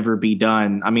it could never be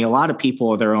done. I mean, a lot of people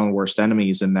are their own worst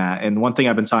enemies in that. And one thing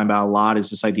I've been talking about a lot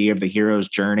is this idea of the hero's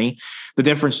journey. The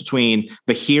difference between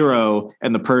the hero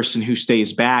and the person who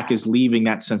stays back is leaving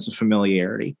that sense of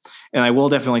familiarity. And I will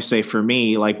definitely say for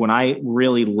me, like when I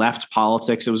really left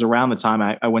politics, it was around the time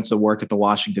I went to work at the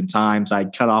Washington Times.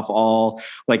 I'd cut off all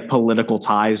like political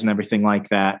ties and everything like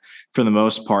that for the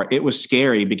most part. It was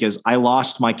scary because I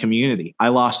lost my community. I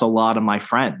lost a lot of my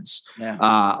friends,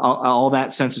 all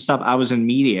that sense of stuff. I was in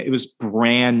media. It was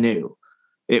brand new.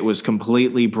 It was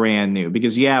completely brand new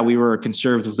because, we were a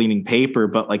conservative leaning paper,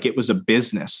 but like it was a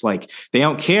business. Like they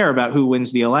don't care about who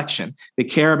wins the election. They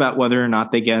care about whether or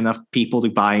not they get enough people to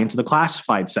buy into the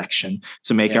classified section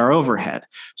to make our overhead.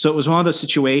 So it was one of those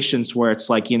situations where it's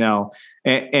like, and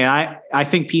I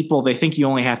think people, they think you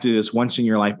only have to do this once in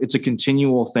your life. It's a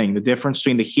continual thing. The difference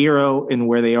between the hero and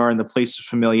where they are in the place of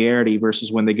familiarity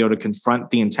versus when they go to confront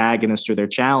the antagonist or their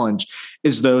challenge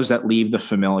is those that leave the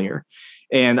familiar.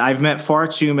 And I've met far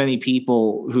too many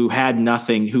people who had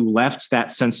nothing, who left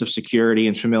that sense of security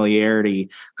and familiarity,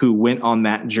 who went on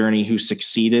that journey, who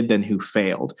succeeded, then who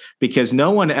failed. Because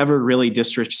no one ever really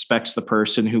disrespects the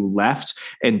person who left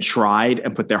and tried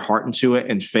and put their heart into it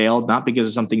and failed, not because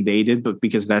of something they did, but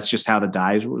because that's just how the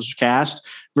die was cast,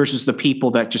 versus the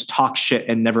people that just talk shit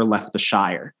and never left the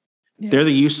Shire. Yeah. They're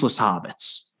the useless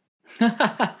hobbits.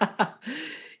 I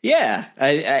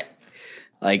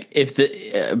like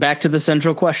if back to the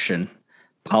central question,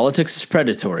 politics is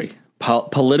predatory.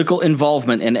 Political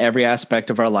involvement in every aspect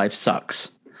of our life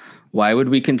sucks. Why would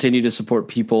we continue to support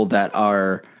people that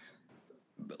are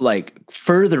like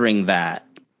furthering that?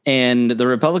 And the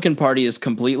Republican Party is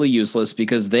completely useless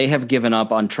because they have given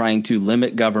up on trying to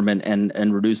limit government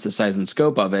and reduce the size and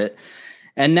scope of it.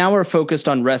 And now we're focused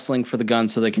on wrestling for the gun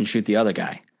so they can shoot the other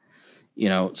guy.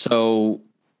 So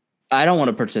I don't want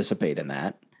to participate in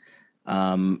that.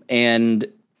 And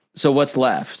so what's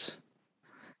left?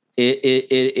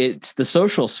 It's the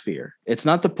social sphere. It's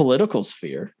not the political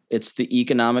sphere. It's the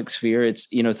economic sphere. It's,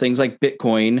 things like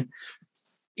Bitcoin.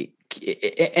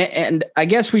 And I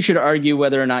guess we should argue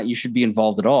whether or not you should be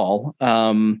involved at all.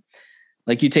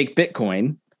 Like you take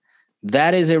Bitcoin,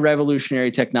 that is a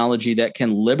revolutionary technology that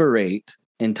can liberate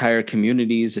entire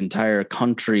communities, entire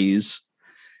countries.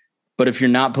 But if you're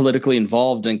not politically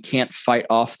involved and can't fight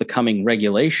off the coming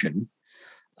regulation,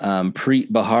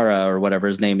 Preet Bharara or whatever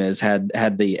his name is had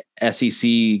the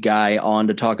SEC guy on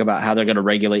to talk about how they're going to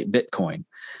regulate Bitcoin.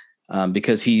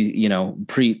 Because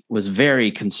Preet was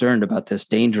very concerned about this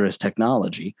dangerous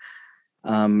technology.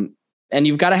 And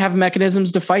you've got to have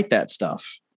mechanisms to fight that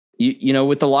stuff.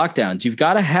 With the lockdowns, you've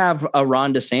got to have a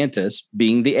Ron DeSantis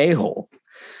being the a-hole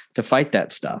to fight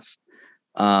that stuff.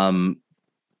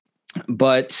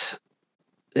 But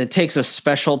it takes a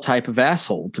special type of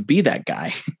asshole to be that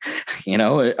guy.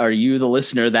 Are you, the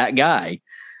listener, that guy?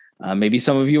 Maybe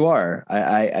some of you are.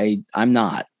 I'm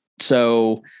not.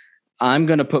 So I'm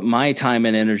going to put my time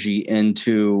and energy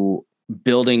into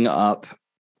building up.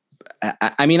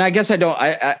 I guess I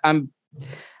don't.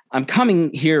 I'm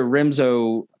coming here,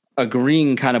 Remzo,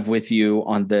 agreeing kind of with you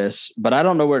on this, but I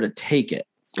don't know where to take it.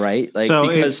 Right.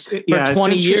 Because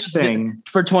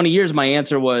for 20 years, my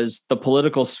answer was the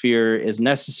political sphere is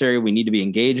necessary. We need to be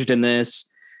engaged in this.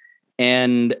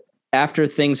 And after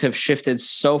things have shifted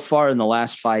so far in the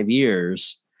last 5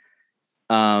 years,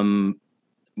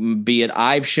 be it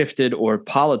I've shifted or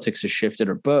politics has shifted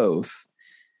or both,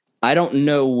 I don't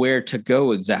know where to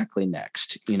go exactly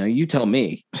next. You tell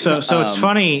me. So it's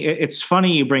funny. It's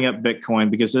funny you bring up Bitcoin,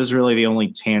 because this is really the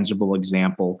only tangible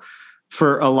example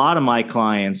for a lot of my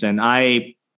clients. And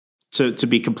to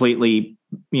be completely,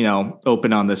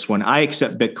 open on this one, I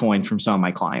accept Bitcoin from some of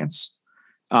my clients.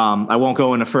 I won't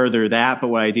go into further that, but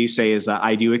what I do say is that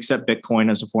I do accept Bitcoin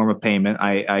as a form of payment.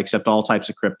 I accept all types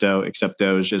of crypto, except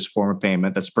Doge as a form of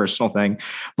payment. That's a personal thing.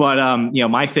 But,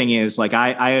 my thing is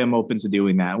I am open to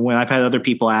doing that. When I've had other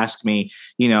people ask me,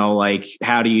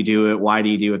 how do you do it? Why do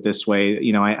you do it this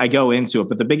way? I go into it,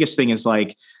 but the biggest thing is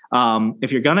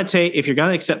if you're going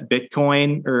to accept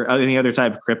Bitcoin or any other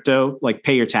type of crypto,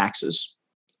 pay your taxes.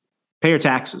 Pay your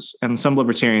taxes. And some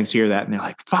libertarians hear that and they're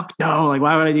like, fuck no,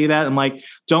 why would I do that? I'm like,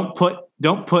 don't put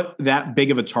that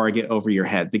big of a target over your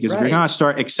head, because if you're going to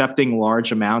start accepting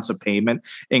large amounts of payment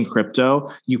in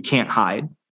crypto, you can't hide.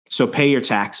 So pay your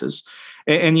taxes.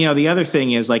 And the other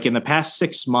thing is, in the past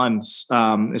 6 months,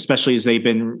 especially as they've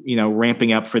been,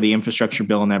 ramping up for the infrastructure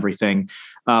bill and everything,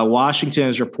 Washington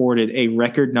has reported a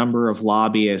record number of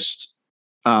lobbyists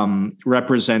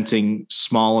representing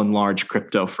small and large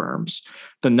crypto firms,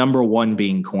 the number one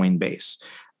being Coinbase.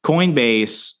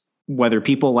 Coinbase, whether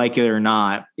people like it or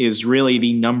not, is really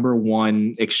the number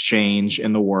one exchange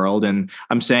in the world. And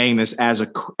I'm saying this as a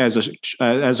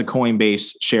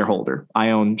Coinbase shareholder. I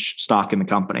own stock in the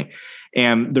company.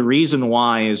 And the reason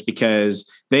why is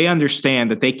because they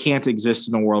understand that they can't exist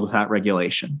in a world without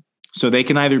regulation. So they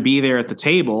can either be there at the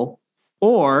table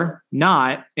or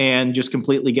not, and just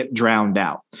completely get drowned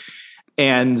out.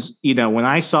 And, when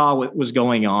I saw what was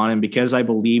going on, and because I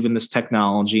believe in this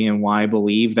technology and why I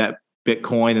believe that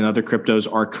Bitcoin and other cryptos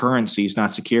are currencies,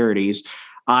 not securities,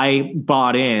 I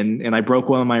bought in, and I broke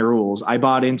one of my rules. I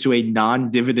bought into a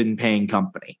non-dividend paying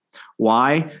company.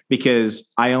 Why?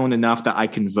 Because I own enough that I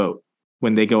can vote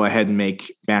when they go ahead and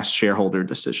make mass shareholder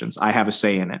decisions. I have a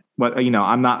say in it. But, I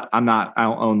don't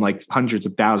own hundreds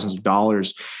of thousands of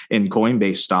dollars in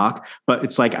Coinbase stock, but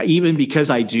it's even because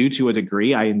I do to a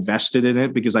degree, I invested in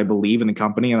it because I believe in the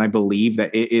company and I believe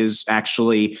that it is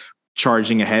actually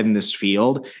charging ahead in this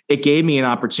field. It gave me an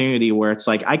opportunity where it's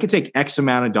I could take X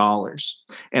amount of dollars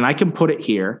and I can put it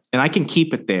here and I can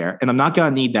keep it there. And I'm not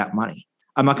going to need that money.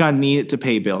 I'm not going to need it to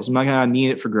pay bills. I'm not going to need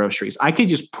it for groceries. I could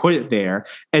just put it there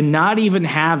and not even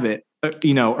have it,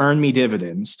 earn me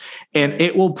dividends. And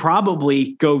it will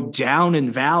probably go down in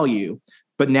value,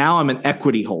 but now I'm an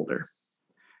equity holder.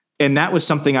 And that was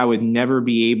something I would never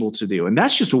be able to do. And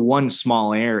that's just one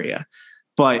small area.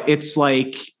 But it's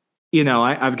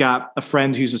I've got a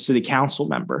friend who's a city council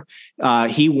member.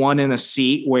 He won in a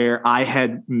seat where I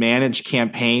had managed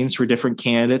campaigns for different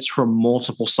candidates for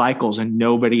multiple cycles and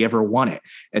nobody ever won it.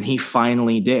 And he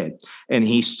finally did. And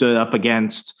he stood up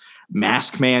against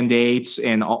mask mandates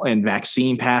and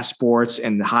vaccine passports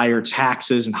and higher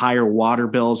taxes and higher water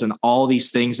bills and all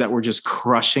these things that were just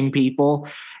crushing people.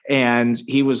 And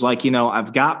he was like,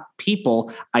 I've got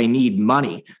people, I need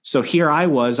money. So here I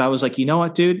was like, you know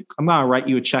what, dude, I'm going to write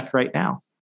you a check right now.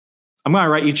 I'm going to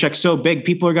write you a check so big,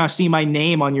 people are going to see my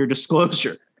name on your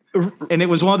disclosure. And it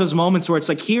was one of those moments where it's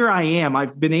here I am,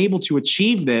 I've been able to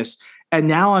achieve this. And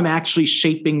now I'm actually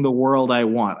shaping the world I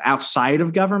want outside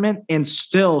of government and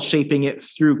still shaping it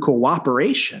through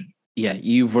cooperation. Yeah.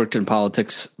 You've worked in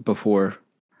politics before.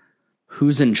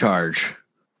 Who's in charge?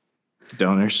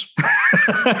 Donors.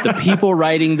 The people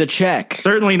writing the check.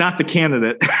 Certainly not the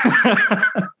candidate.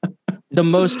 The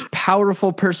most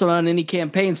powerful person on any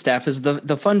campaign staff is the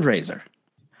fundraiser.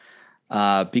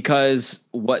 Because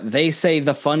what they say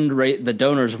the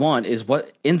donors want is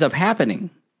what ends up happening.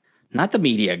 not the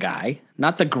media guy,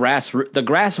 not the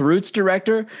grassroots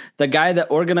director, the guy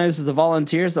that organizes the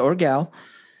volunteers, or gal,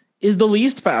 is the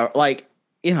least power. Like,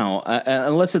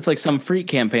 unless it's like some freak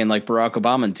campaign like Barack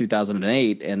Obama in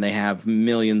 2008, and they have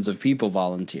millions of people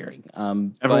volunteering.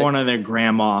 Everyone and their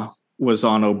grandma was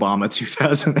on Obama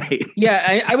 2008.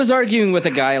 Yeah, I was arguing with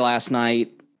a guy last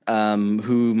night,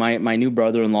 who my new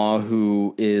brother-in-law,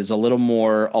 who is a little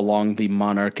more along the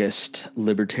monarchist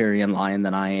libertarian line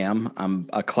than I am. I'm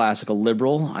a classical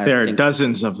liberal. There are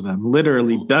dozens of them,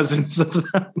 literally dozens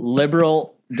of them.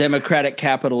 Liberal democratic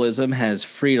capitalism has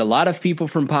freed a lot of people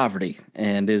from poverty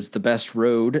and is the best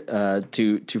road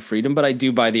to freedom. But I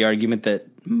do buy the argument that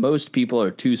most people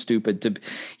are too stupid to.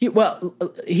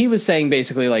 He was saying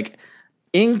basically like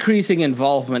increasing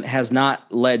involvement has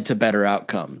not led to better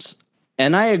outcomes.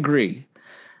 And I agree.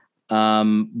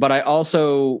 But I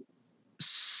also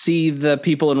see the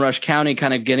people in Rush County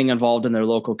kind of getting involved in their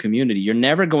local community. You're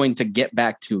never going to get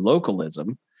back to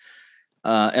localism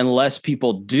unless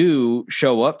people do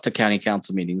show up to county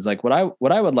council meetings. Like what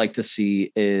I would like to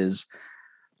see is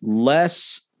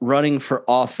less running for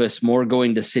office, more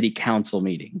going to city council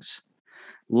meetings,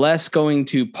 less going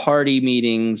to party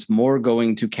meetings, more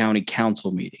going to county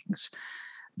council meetings,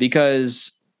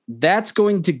 because that's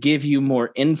going to give you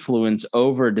more influence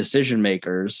over decision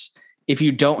makers if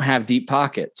you don't have deep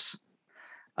pockets.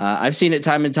 I've seen it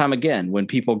time and time again when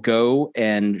people go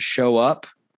and show up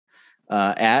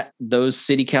at those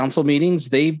city council meetings,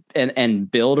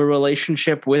 and build a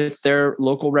relationship with their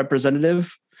local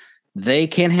representative, they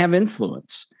can have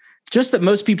influence. It's just that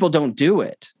most people don't do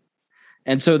it.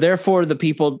 And so therefore the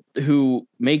people who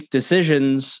make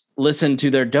decisions listen to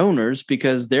their donors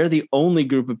because they're the only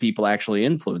group of people actually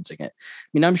influencing it. I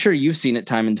mean, I'm sure you've seen it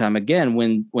time and time again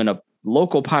when a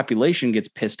local population gets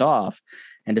pissed off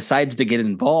and decides to get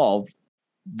involved,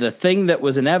 the thing that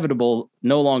was inevitable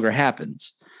no longer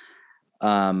happens.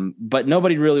 But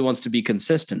nobody really wants to be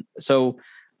consistent. So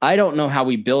I don't know how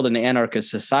we build an anarchist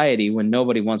society when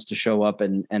nobody wants to show up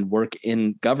and work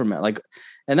in government.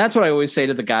 And that's what I always say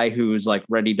to the guy who's like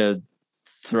ready to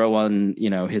throw on,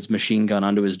 his machine gun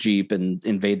onto his Jeep and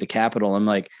invade the Capitol. I'm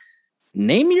like,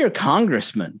 name your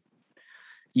congressman.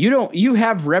 You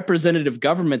have representative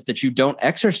government that you don't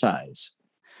exercise.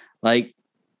 Like,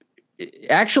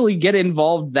 actually get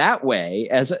involved that way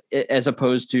as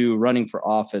opposed to running for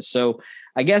office. So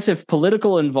I guess if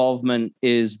political involvement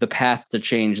is the path to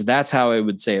change, that's how I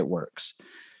would say it works.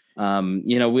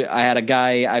 I had a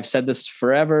guy, I've said this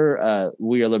forever.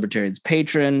 We Are Libertarians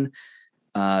patron.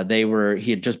 He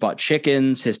had just bought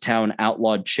chickens. His town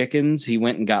outlawed chickens. He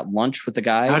went and got lunch with the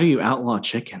guy. How do you outlaw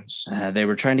chickens? They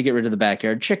were trying to get rid of the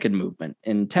backyard chicken movement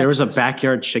in Texas. There was a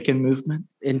backyard chicken movement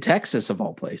in Texas, of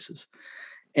all places.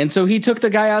 And so he took the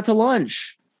guy out to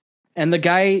lunch, and the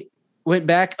guy went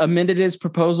back, amended his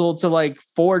proposal to like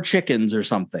 4 chickens or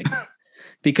something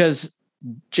because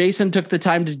Jason took the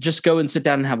time to just go and sit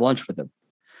down and have lunch with him.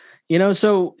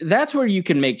 So that's where you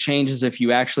can make changes if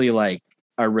you actually like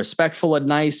are respectful and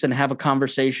nice and have a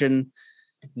conversation.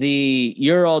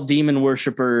 You're all demon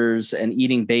worshipers and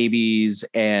eating babies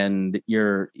and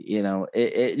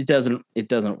it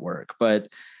doesn't work. But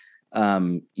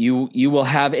you will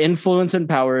have influence and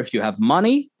power if you have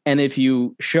money and if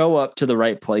you show up to the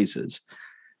right places.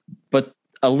 But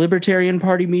a Libertarian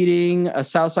Party meeting, a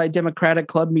Southside Democratic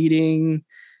Club meeting,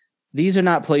 these are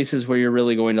not places where you're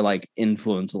really going to like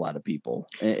influence a lot of people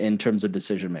in terms of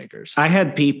decision makers. I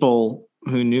had people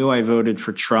who knew I voted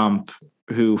for Trump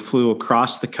who flew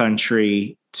across the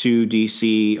country to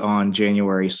DC on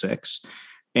January 6th.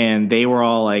 And they were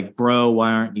all like, bro,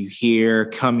 why aren't you here?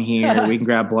 Come here. We can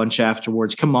grab lunch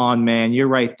afterwards. Come on, man. You're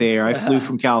right there. I flew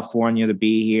from California to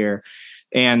be here.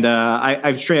 And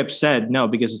I straight up said no,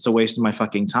 because it's a waste of my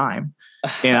fucking time.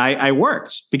 And I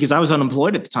worked because I was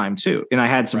unemployed at the time too. And I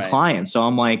had some clients. So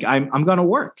I'm like, I'm going to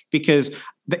work because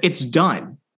it's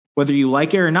done. Whether you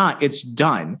like it or not, it's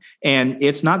done. And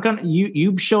it's not going to,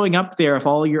 you showing up there if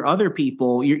all your other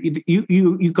people,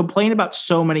 you complain about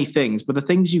so many things, but the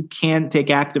things you can take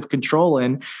active control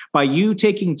in by you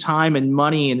taking time and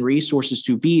money and resources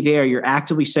to be there, you're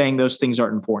actively saying those things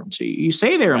aren't important to you. You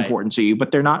say they're important to you,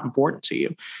 but they're not important to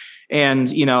you.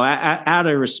 And, out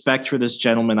of respect for this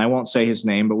gentleman, I won't say his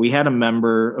name, but we had a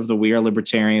member of the We Are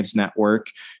Libertarians network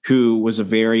who was a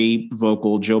very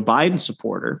vocal Joe Biden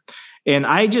supporter. And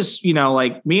I just,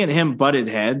 like me and him butted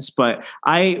heads, but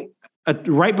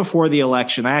right before the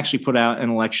election, I actually put out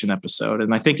an election episode,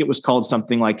 and I think it was called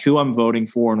something like Who I'm Voting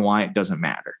For and Why It Doesn't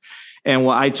Matter. And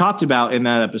what I talked about in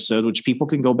that episode, which people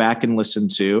can go back and listen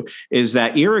to, is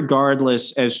that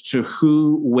irregardless as to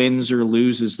who wins or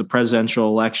loses the presidential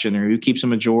election or who keeps a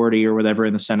majority or whatever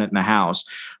in the Senate and the House,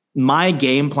 my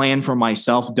game plan for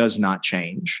myself does not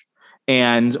change.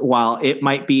 And while it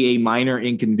might be a minor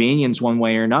inconvenience one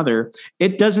way or another,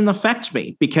 it doesn't affect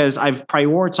me because I've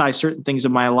prioritized certain things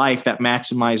in my life that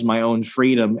maximize my own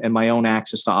freedom and my own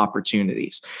access to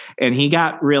opportunities. And he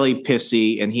got really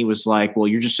pissy and he was like, well,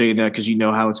 you're just saying that because you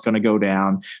know how it's going to go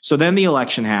down. So then the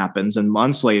election happens, and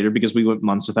months later, because we went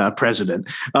months without a president,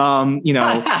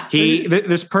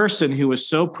 this person who was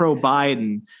so pro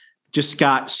Biden just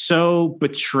got so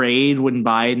betrayed when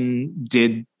Biden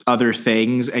did other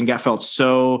things and felt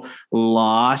so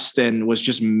lost and was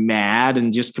just mad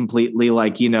and just completely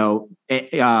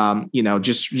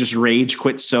just rage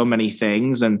quit so many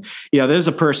things. And, there's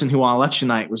a person who on election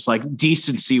night was like,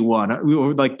 decency won,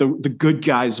 or like the good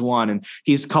guys won. And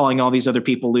he's calling all these other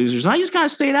people losers. And I just kind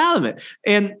of stayed out of it.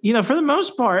 And, for the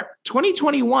most part,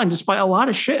 2021, despite a lot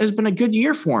of shit, has been a good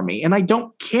year for me. And I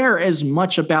don't care as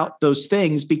much about those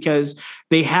things because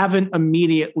they haven't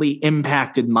immediately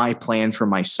impacted my plan for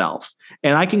myself.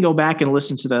 And I can go back and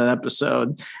listen to that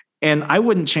episode and I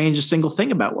wouldn't change a single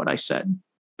thing about what I said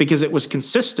because it was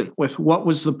consistent with what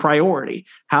was the priority.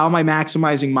 How am I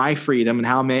maximizing my freedom and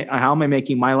how am I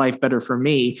making my life better for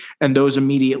me and those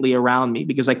immediately around me?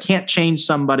 Because I can't change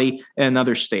somebody in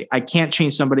another state. I can't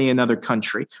change somebody in another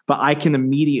country, but I can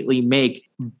immediately make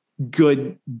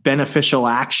good beneficial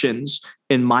actions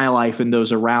in my life and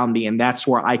those around me. And that's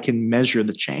where I can measure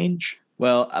the change.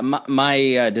 Well,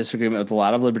 my disagreement with a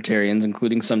lot of libertarians,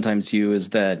 including sometimes you, is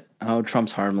that,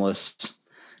 Trump's harmless.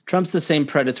 Trump's the same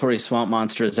predatory swamp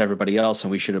monster as everybody else,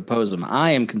 and we should oppose him. I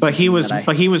am concerned.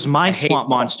 But he was my swamp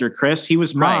monster, Chris. He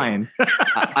was mine.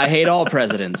 I hate all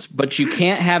presidents, but you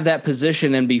can't have that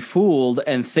position and be fooled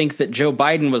and think that Joe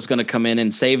Biden was going to come in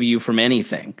and save you from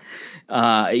anything.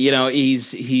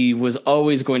 He was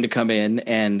always going to come in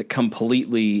and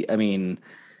completely,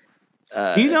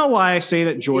 do you know why I say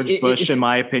that George Bush, in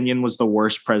my opinion, was the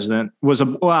worst president?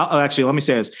 Actually, let me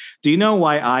say this. Do you know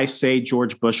why I say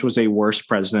George Bush was a worse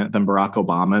president than Barack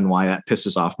Obama and why that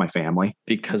pisses off my family?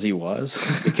 Because he was.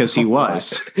 Because he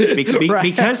was.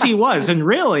 Because he was. And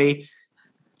really,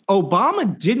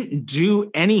 Obama didn't do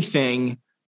anything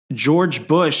George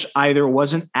Bush either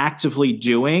wasn't actively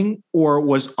doing or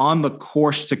was on the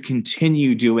course to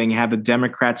continue doing had the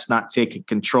Democrats not taken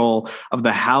control of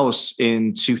the House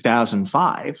in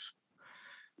 2005.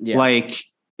 Yeah. Like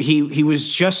he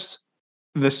was just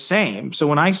the same. So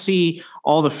when I see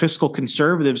all the fiscal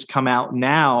conservatives come out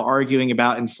now arguing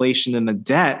about inflation and the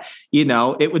debt,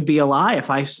 it would be a lie if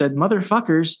I said,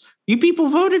 motherfuckers, you people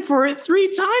voted for it 3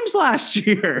 times last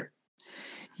year.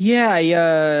 Yeah,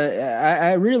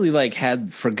 I really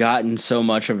had forgotten so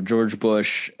much of George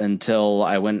Bush until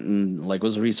I went and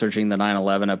was researching the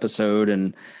 9/11 episode,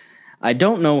 and I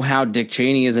don't know how Dick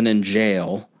Cheney isn't in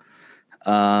jail.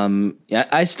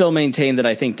 I still maintain that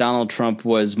I think Donald Trump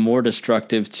was more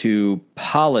destructive to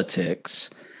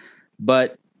politics,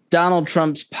 but Donald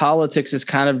Trump's politics is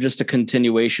kind of just a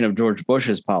continuation of George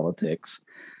Bush's politics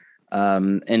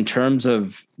in terms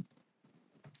of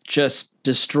just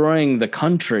destroying the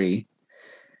country.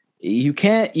 You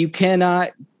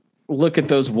cannot look at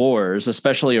those wars,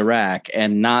 especially Iraq,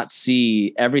 and not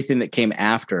see everything that came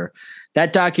after.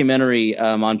 That documentary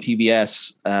on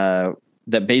PBS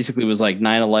that basically was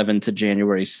 9/11 to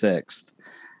January 6th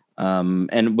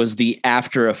and was the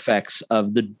after effects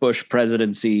of the Bush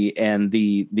presidency and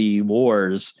the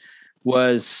wars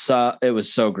was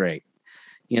so great.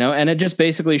 And it just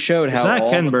basically showed how. Is that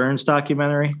Ken Burns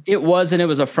documentary? It was, and it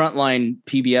was a Frontline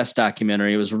PBS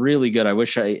documentary. It was really good. I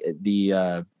wish I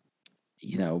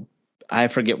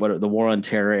forget what the War on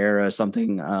Terror era or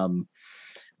something. It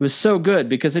was so good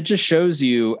because it just shows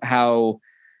you how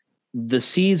the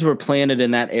seeds were planted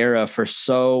in that era for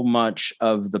so much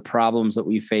of the problems that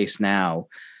we face now,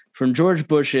 from George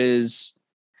Bush's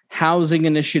housing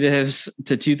initiatives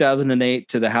to 2008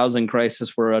 to the housing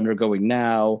crisis we're undergoing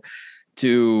now,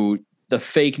 to the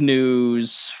fake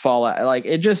news fallout.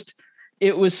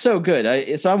 It was so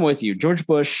good. So I'm with you. George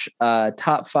Bush,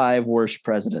 top 5 worst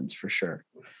presidents for sure.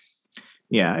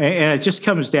 Yeah. And it just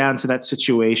comes down to that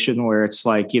situation where it's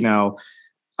as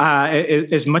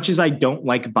much as I don't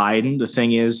like Biden, the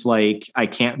thing is I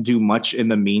can't do much in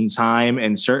the meantime.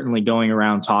 And certainly going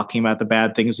around talking about the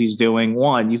bad things he's doing.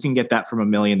 One, you can get that from a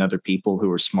million other people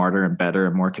who are smarter and better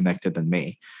and more connected than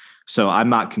me. So I'm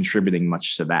not contributing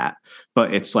much to that.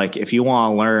 But it's like, if you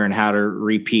want to learn how to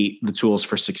repeat the tools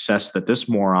for success that this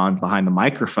moron behind the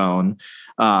microphone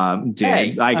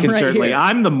did,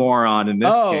 I'm the moron in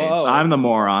this case. I'm the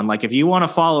moron. Like, if you want to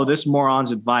follow this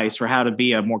moron's advice for how to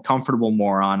be a more comfortable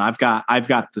moron, I've got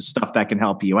the stuff that can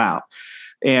help you out.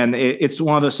 And it's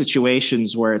one of those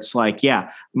situations where it's like,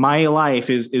 yeah, my life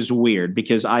is weird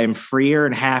because I am freer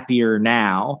and happier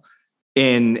now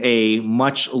in a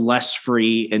much less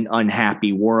free and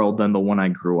unhappy world than the one I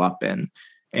grew up in.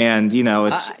 And,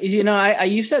 it's,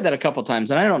 you've said that a couple of times,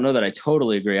 and I don't know that I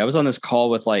totally agree. I was on this call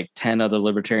with like 10 other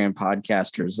libertarian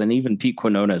podcasters, and even Pete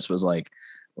Quinones was like,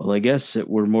 well, I guess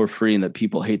we're more free and that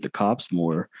people hate the cops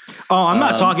more. Oh, I'm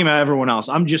not talking about everyone else.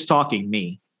 I'm just talking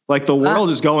me. Like, the world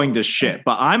is going to shit,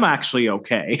 but I'm actually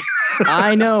okay.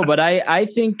 I know, but I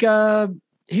think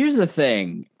here's the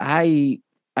thing.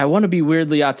 I want to be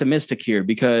weirdly optimistic here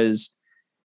because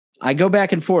I go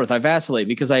back and forth. I vacillate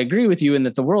because I agree with you in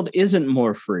that the world isn't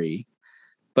more free.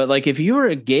 But like, if you were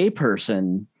a gay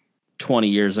person 20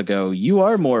 years ago, you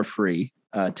are more free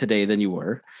today than you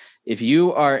were. If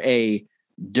you are a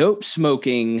dope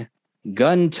smoking,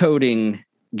 gun toting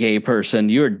gay person,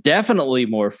 you're definitely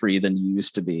more free than you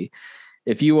used to be.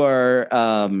 If you are,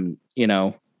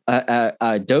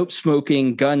 a dope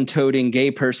smoking, gun toting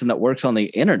gay person that works on the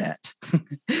internet,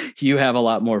 you have a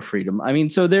lot more freedom. I mean,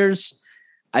 so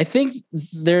I think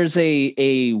there's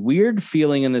a weird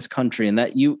feeling in this country, and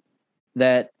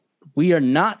that we are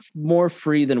not more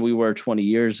free than we were 20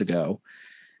 years ago.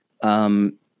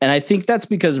 And I think that's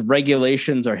because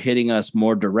regulations are hitting us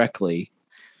more directly.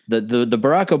 The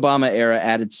Barack Obama era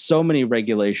added so many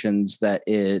regulations that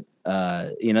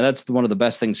that's one of the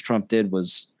best things Trump did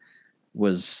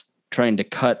was trying to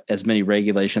cut as many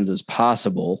regulations as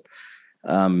possible.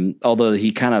 Although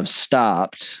he kind of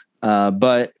stopped,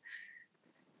 but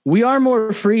we are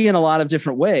more free in a lot of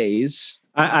different ways.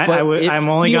 I'm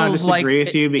only going to disagree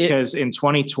with you because in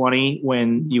 2020,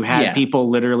 when you had people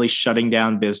literally shutting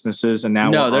down businesses, and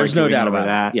now there's no doubt about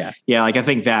that. Yeah. Like, I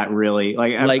think that really,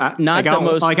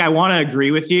 I want to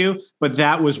agree with you, but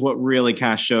that was what really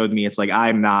kind of showed me. It's like,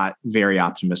 I'm not very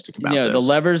optimistic about this. The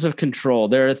levers of control.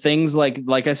 There are things like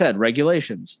I said,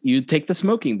 regulations. You take the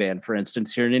smoking ban, for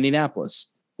instance, here in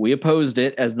Indianapolis. We opposed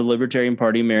it as the Libertarian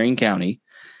Party, Marion County.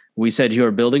 We said you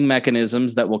are building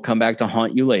mechanisms that will come back to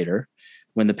haunt you later.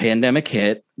 When the pandemic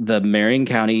hit, the Marion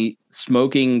County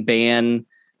smoking ban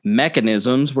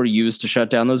mechanisms were used to shut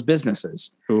down those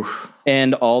businesses. Oof.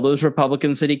 And all those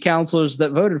Republican city councilors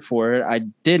that voted for it, I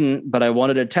didn't, but I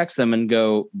wanted to text them and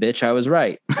go, bitch, I was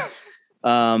right.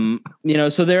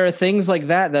 So there are things like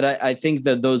that I think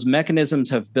that those mechanisms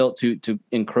have built to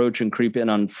encroach and creep in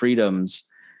on freedoms.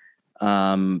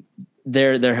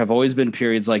 There have always been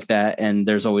periods like that, and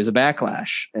there's always a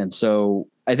backlash. And so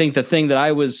I think the thing that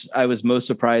I was most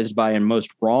surprised by and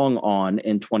most wrong on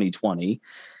in 2020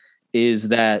 is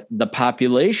that the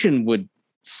population would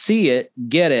see it,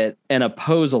 get it, and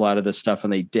oppose a lot of this stuff,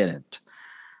 and they didn't.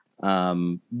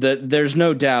 There's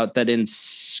no doubt that in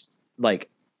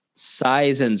like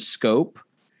size and scope,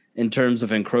 in terms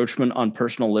of encroachment on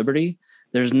personal liberty,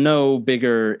 there's no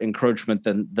bigger encroachment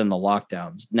than the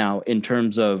lockdowns. Now, in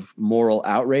terms of moral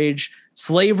outrage,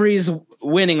 slavery's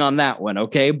winning on that one.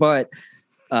 Okay. But,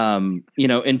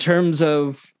 in terms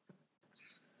of,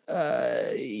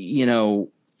 I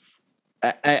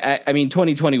mean,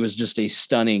 2020 was just a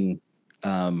stunning,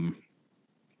 and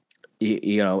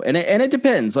it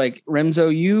depends. Like,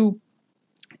 Remzo, you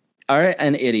are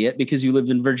an idiot because you lived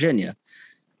in Virginia.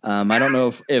 I don't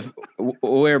know if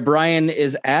where Brian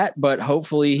is at, but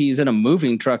hopefully he's in a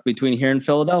moving truck between here and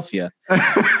Philadelphia.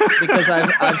 Because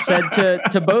I've said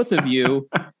to both of you,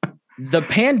 the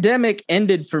pandemic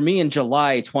ended for me in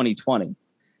July 2020.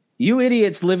 You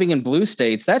idiots living in blue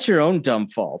states, that's your own dumb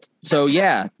fault. So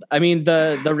yeah, I mean,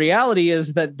 the reality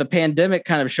is that the pandemic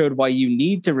kind of showed why you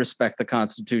need to respect the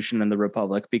Constitution and the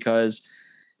Republic, because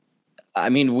I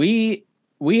mean, we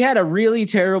had a really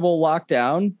terrible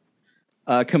lockdown.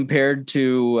 Compared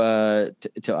to I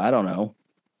don't know.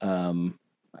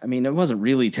 I mean, it wasn't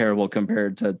really terrible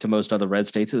compared to most other red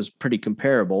states. It was pretty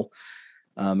comparable,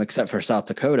 except for South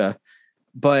Dakota.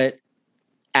 But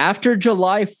after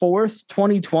July 4th,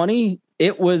 2020,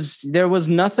 there was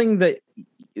nothing that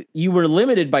you were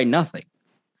limited by nothing.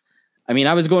 I mean,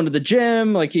 I was going to the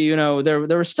gym, like, there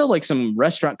were still like some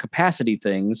restaurant capacity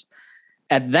things.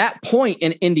 At that point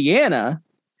in Indiana,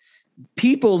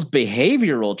 people's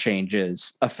behavioral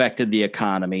changes affected the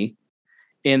economy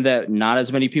in that not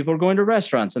as many people are going to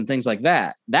restaurants and things like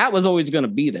that. That was always going to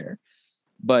be there.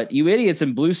 But you idiots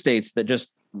in blue states that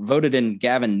just voted in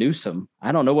Gavin Newsom,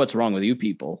 I don't know what's wrong with you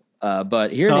people.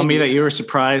 But here, telling me that you were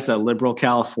surprised that liberal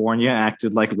California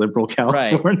acted like liberal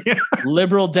California. Right.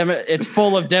 Liberal it's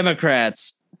full of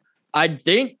Democrats. I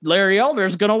think Larry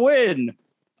Elder's going to win.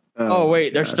 Oh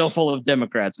wait, they're still full of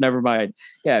Democrats. Never mind.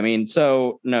 Yeah, I mean,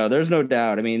 so no, there's no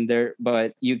doubt. I mean,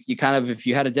 but you kind of, if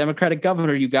you had a Democratic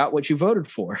governor, you got what you voted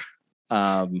for.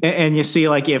 And you see,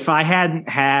 like, if I hadn't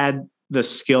had the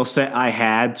skill set I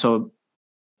had to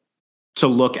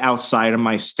look outside of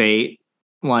my state,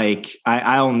 like,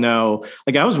 I don't know,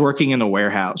 like, I was working in a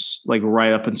warehouse, like,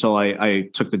 right up until I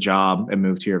took the job and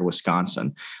moved here to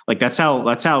Wisconsin. Like, that's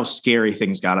how scary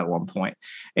things got at one point.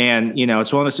 And,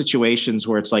 it's one of the situations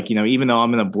where it's like, even though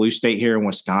I'm in a blue state here in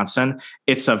Wisconsin,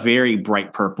 it's a very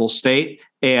bright purple state.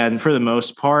 And for the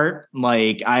most part,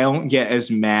 like, I don't get as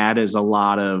mad as a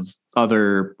lot of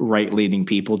other right-leaning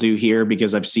people do here,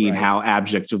 because I've seen how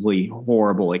abjectly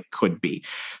horrible it could be.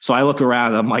 So I look around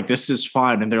and I'm like, this is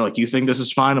fine. And they're like, you think this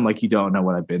is fine? I'm like, you don't know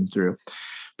what I've been through.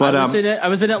 But I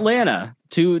was in Atlanta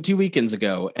two weekends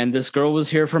ago, and this girl was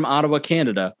here from Ottawa,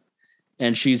 Canada,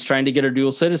 and she's trying to get her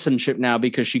dual citizenship now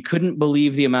because she couldn't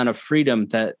believe the amount of freedom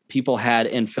that people had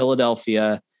in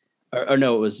Philadelphia. It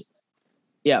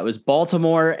was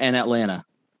Baltimore and Atlanta.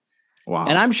 Wow.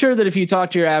 And I'm sure that if you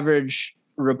talk to your average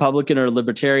Republican or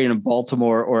Libertarian in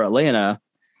Baltimore or Atlanta,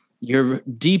 you're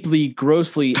deeply,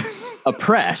 grossly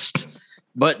oppressed.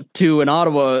 But to an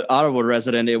Ottawa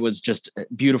resident, it was just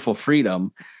beautiful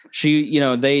freedom.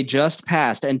 They just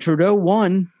passed, and Trudeau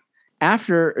won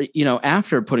after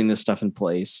putting this stuff in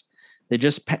place. They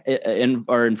just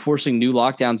are enforcing new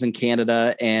lockdowns in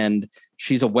Canada, and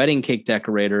she's a wedding cake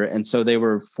decorator. And so they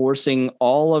were forcing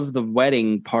all of the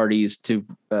wedding parties to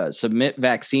submit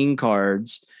vaccine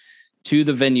cards to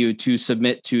the venue to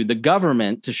submit to the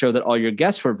government to show that all your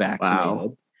guests were vaccinated.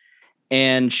 Wow.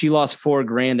 And she lost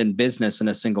 $4,000 in business in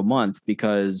a single month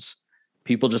because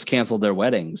people just canceled their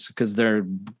weddings because their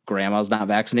grandma's not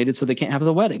vaccinated, so they can't have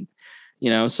the wedding.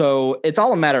 So it's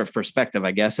all a matter of perspective,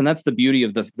 I guess. And that's the beauty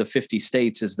of the 50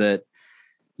 states, is that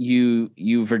you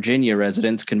Virginia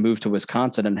residents can move to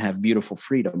Wisconsin and have beautiful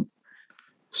freedom.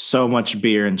 So much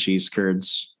beer and cheese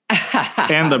curds.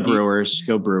 And the Brewers.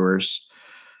 Go Brewers.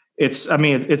 It's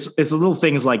little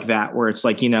things like that where it's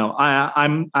like,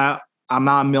 I'm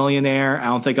not a millionaire. I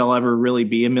don't think I'll ever really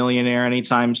be a millionaire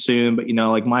anytime soon. But,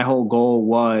 like, my whole goal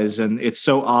was, and it's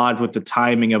so odd with the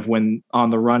timing of when On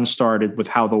the Run started with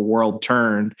how the world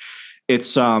turned.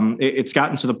 It's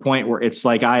gotten to the point where it's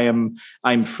like I'm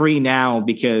free now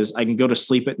because I can go to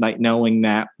sleep at night knowing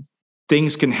that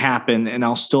things can happen and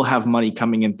I'll still have money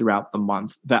coming in throughout the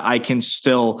month, that I can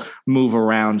still move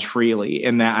around freely,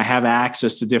 and that I have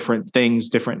access to different things,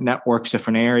 different networks,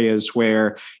 different areas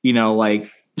where,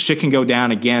 like, shit can go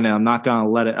down again, and I'm not going to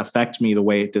let it affect me the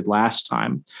way it did last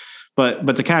time.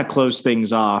 But to kind of close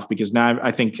things off, because now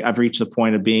I think I've reached the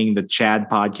point of being the Chad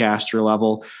podcaster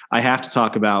level, I have to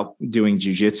talk about doing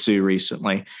jiu-jitsu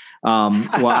recently.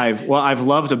 What I've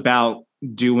loved about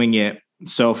doing it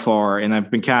so far, and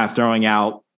I've been kind of throwing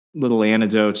out little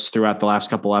anecdotes throughout the last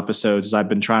couple episodes as I've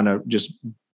been trying to just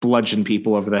bludgeon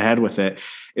people over the head with it,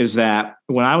 is that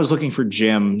when I was looking for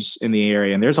gyms in the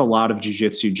area, and there's a lot of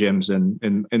jiu-jitsu gyms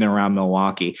in and around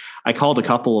Milwaukee, I called a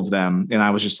couple of them and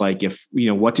I was just like,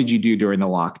 what did you do during the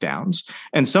lockdowns?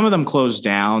 And some of them closed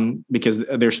down because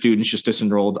their students just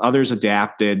disenrolled. Others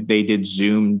adapted. They did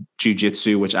Zoom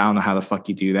jiu-jitsu, which I don't know how the fuck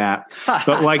you do that.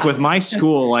 But like with my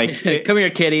school, like, come here,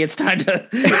 kitty, it's time to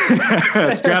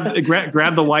let's grab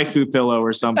the waifu pillow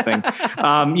or something.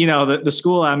 The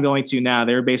school I'm going to now,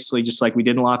 they're basically just like, we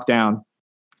didn't lock down.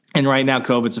 And right now,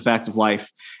 COVID's a fact of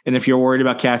life. And if you're worried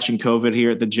about catching COVID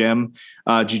here at the gym,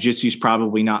 jiu-jitsu is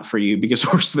probably not for you, because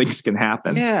worse things can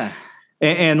happen. Yeah.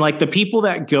 And like, the people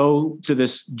that go to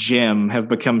this gym have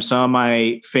become some of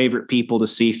my favorite people to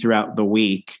see throughout the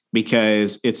week,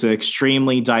 because it's an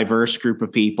extremely diverse group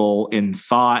of people in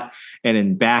thought and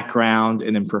in background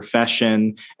and in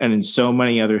profession and in so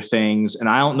many other things. And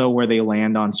I don't know where they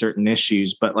land on certain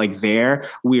issues, but like,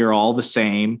 we are all the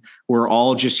same. We're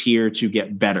all just here to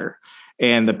get better.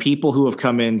 And the people who have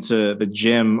come into the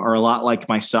gym are a lot like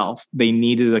myself. They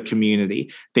needed a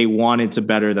community. They wanted to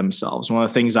better themselves. One of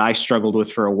the things I struggled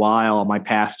with for a while on my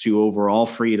path to overall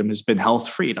freedom has been health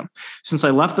freedom. Since I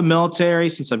left the military,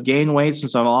 since I've gained weight,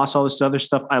 since I've lost all this other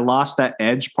stuff, I lost that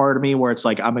edge part of me where it's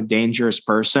like, I'm a dangerous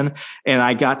person. And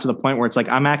I got to the point where it's like,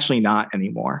 I'm actually not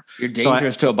anymore. You're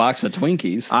dangerous to a box of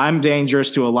Twinkies. I'm dangerous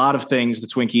to a lot of things, the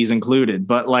Twinkies included.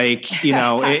 But like,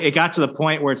 it got to the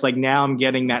point where it's like, now I'm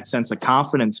getting that sense of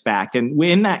confidence back. And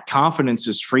in that confidence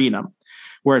is freedom.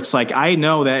 where it's like, I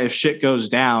know that if shit goes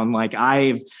down, like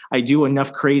I do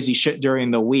enough crazy shit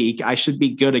during the week, I should be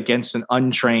good against an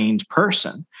untrained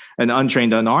person, an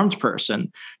untrained, unarmed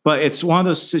person. But it's one of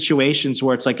those situations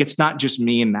where it's like, it's not just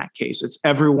me in that case. It's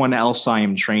everyone else I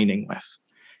am training with.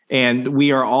 And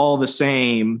we are all the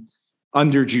same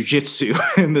under jiu-jitsu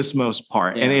in this most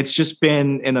part. Yeah. And it's just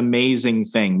been an amazing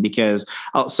thing because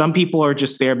some people are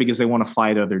just there because they want to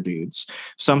fight other dudes.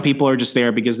 Some people are just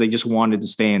there because they just wanted to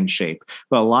stay in shape.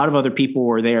 But a lot of other people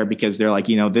were there because they're like,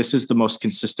 this is the most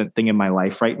consistent thing in my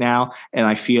life right now. And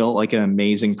I feel like an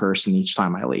amazing person each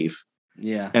time I leave.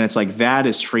 Yeah. And it's like, that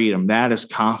is freedom. That is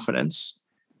confidence.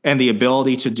 And the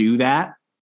ability to do that.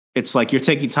 It's like you're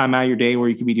taking time out of your day where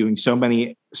you could be doing so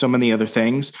many other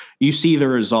things. You see the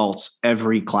results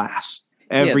every class,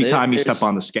 every time you step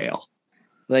on the scale.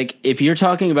 Like if you're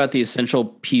talking about the essential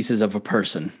pieces of a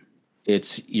person,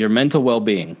 it's your mental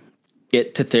well-being,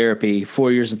 get to therapy,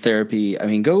 4 years of therapy. I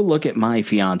mean, go look at my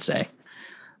fiance.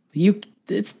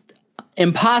 It's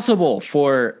impossible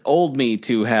for old me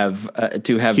to have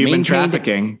human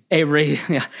trafficking.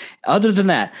 Other than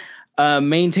that.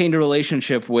 Maintained a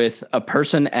relationship with a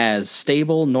person as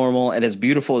stable, normal, and as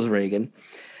beautiful as Reagan.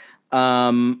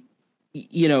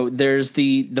 There's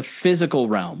the physical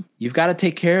realm. You've got to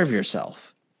take care of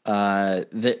yourself.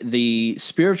 The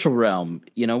spiritual realm,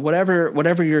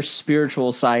 whatever your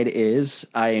spiritual side is,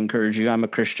 I encourage you. I'm a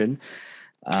Christian.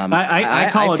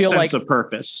 I call it sense of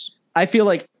purpose. I feel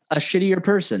like a shittier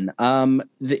person.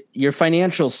 Your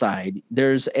financial side,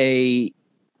 there's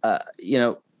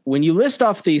when you list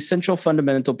off the essential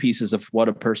fundamental pieces of what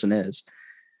a person is,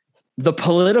 the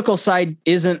political side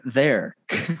isn't there.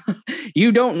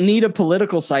 You don't need a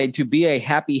political side to be a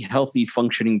happy, healthy,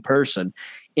 functioning person.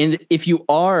 And if you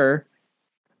are,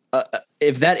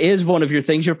 if that is one of your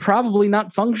things, you're probably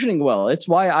not functioning well. It's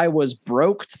why I was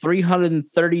broke,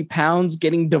 330 pounds,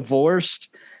 getting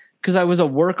divorced, because I was a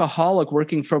workaholic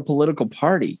working for a political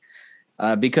party.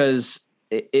 Because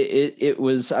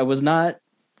I was not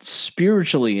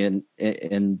spiritually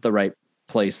in the right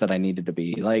place that I needed to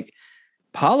be. Like,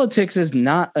 politics is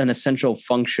not an essential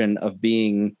function of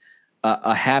being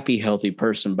a happy, healthy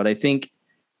person. But I think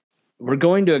we're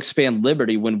going to expand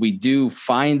liberty when we do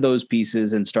find those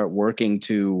pieces and start working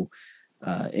to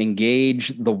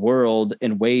engage the world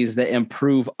in ways that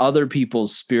improve other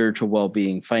people's spiritual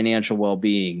well-being, financial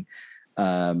well-being,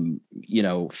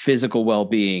 physical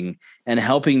well-being, and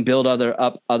helping build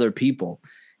other people.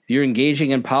 You're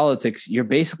engaging in politics, you're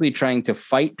basically trying to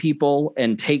fight people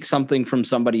and take something from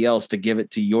somebody else to give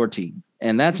it to your team.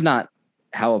 And that's not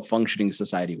how a functioning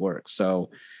society works. So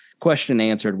question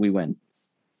answered, we win.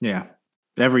 Yeah,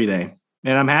 every day.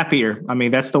 And I'm happier. I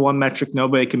mean, that's the one metric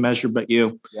nobody can measure but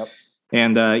you. Yep.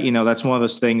 And, that's one of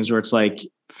those things where it's like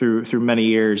through many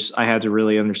years, I had to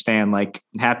really understand, like,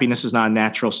 happiness is not a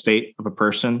natural state of a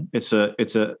person. It's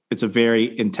a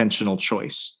very intentional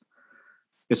choice.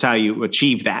 It's how you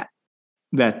achieve that.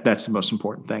 That's the most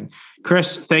important thing.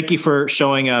 Chris, thank you for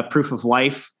showing proof of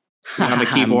life on the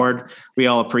keyboard. We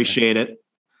all appreciate it.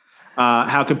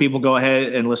 How can people go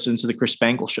ahead and listen to the Chris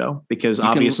Spangle Show? Because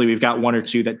obviously we've got one or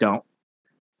two that don't.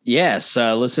 Yes.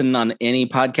 Listen on any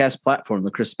podcast platform,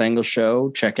 the Chris Spangle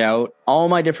Show. Check out all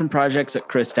my different projects at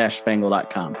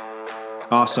chris-spangle.com.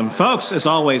 Awesome. Folks, as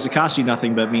always, it costs you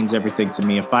nothing but means everything to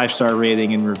me. A 5-star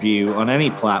rating and review on any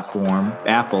platform,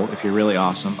 Apple, if you're really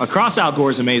awesome. Across Al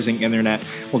Gore's amazing internet,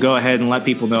 we'll go ahead and let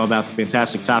people know about the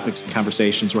fantastic topics and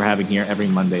conversations we're having here every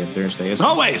Monday and Thursday. As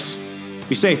always,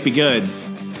 be safe, be good.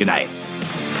 Good night.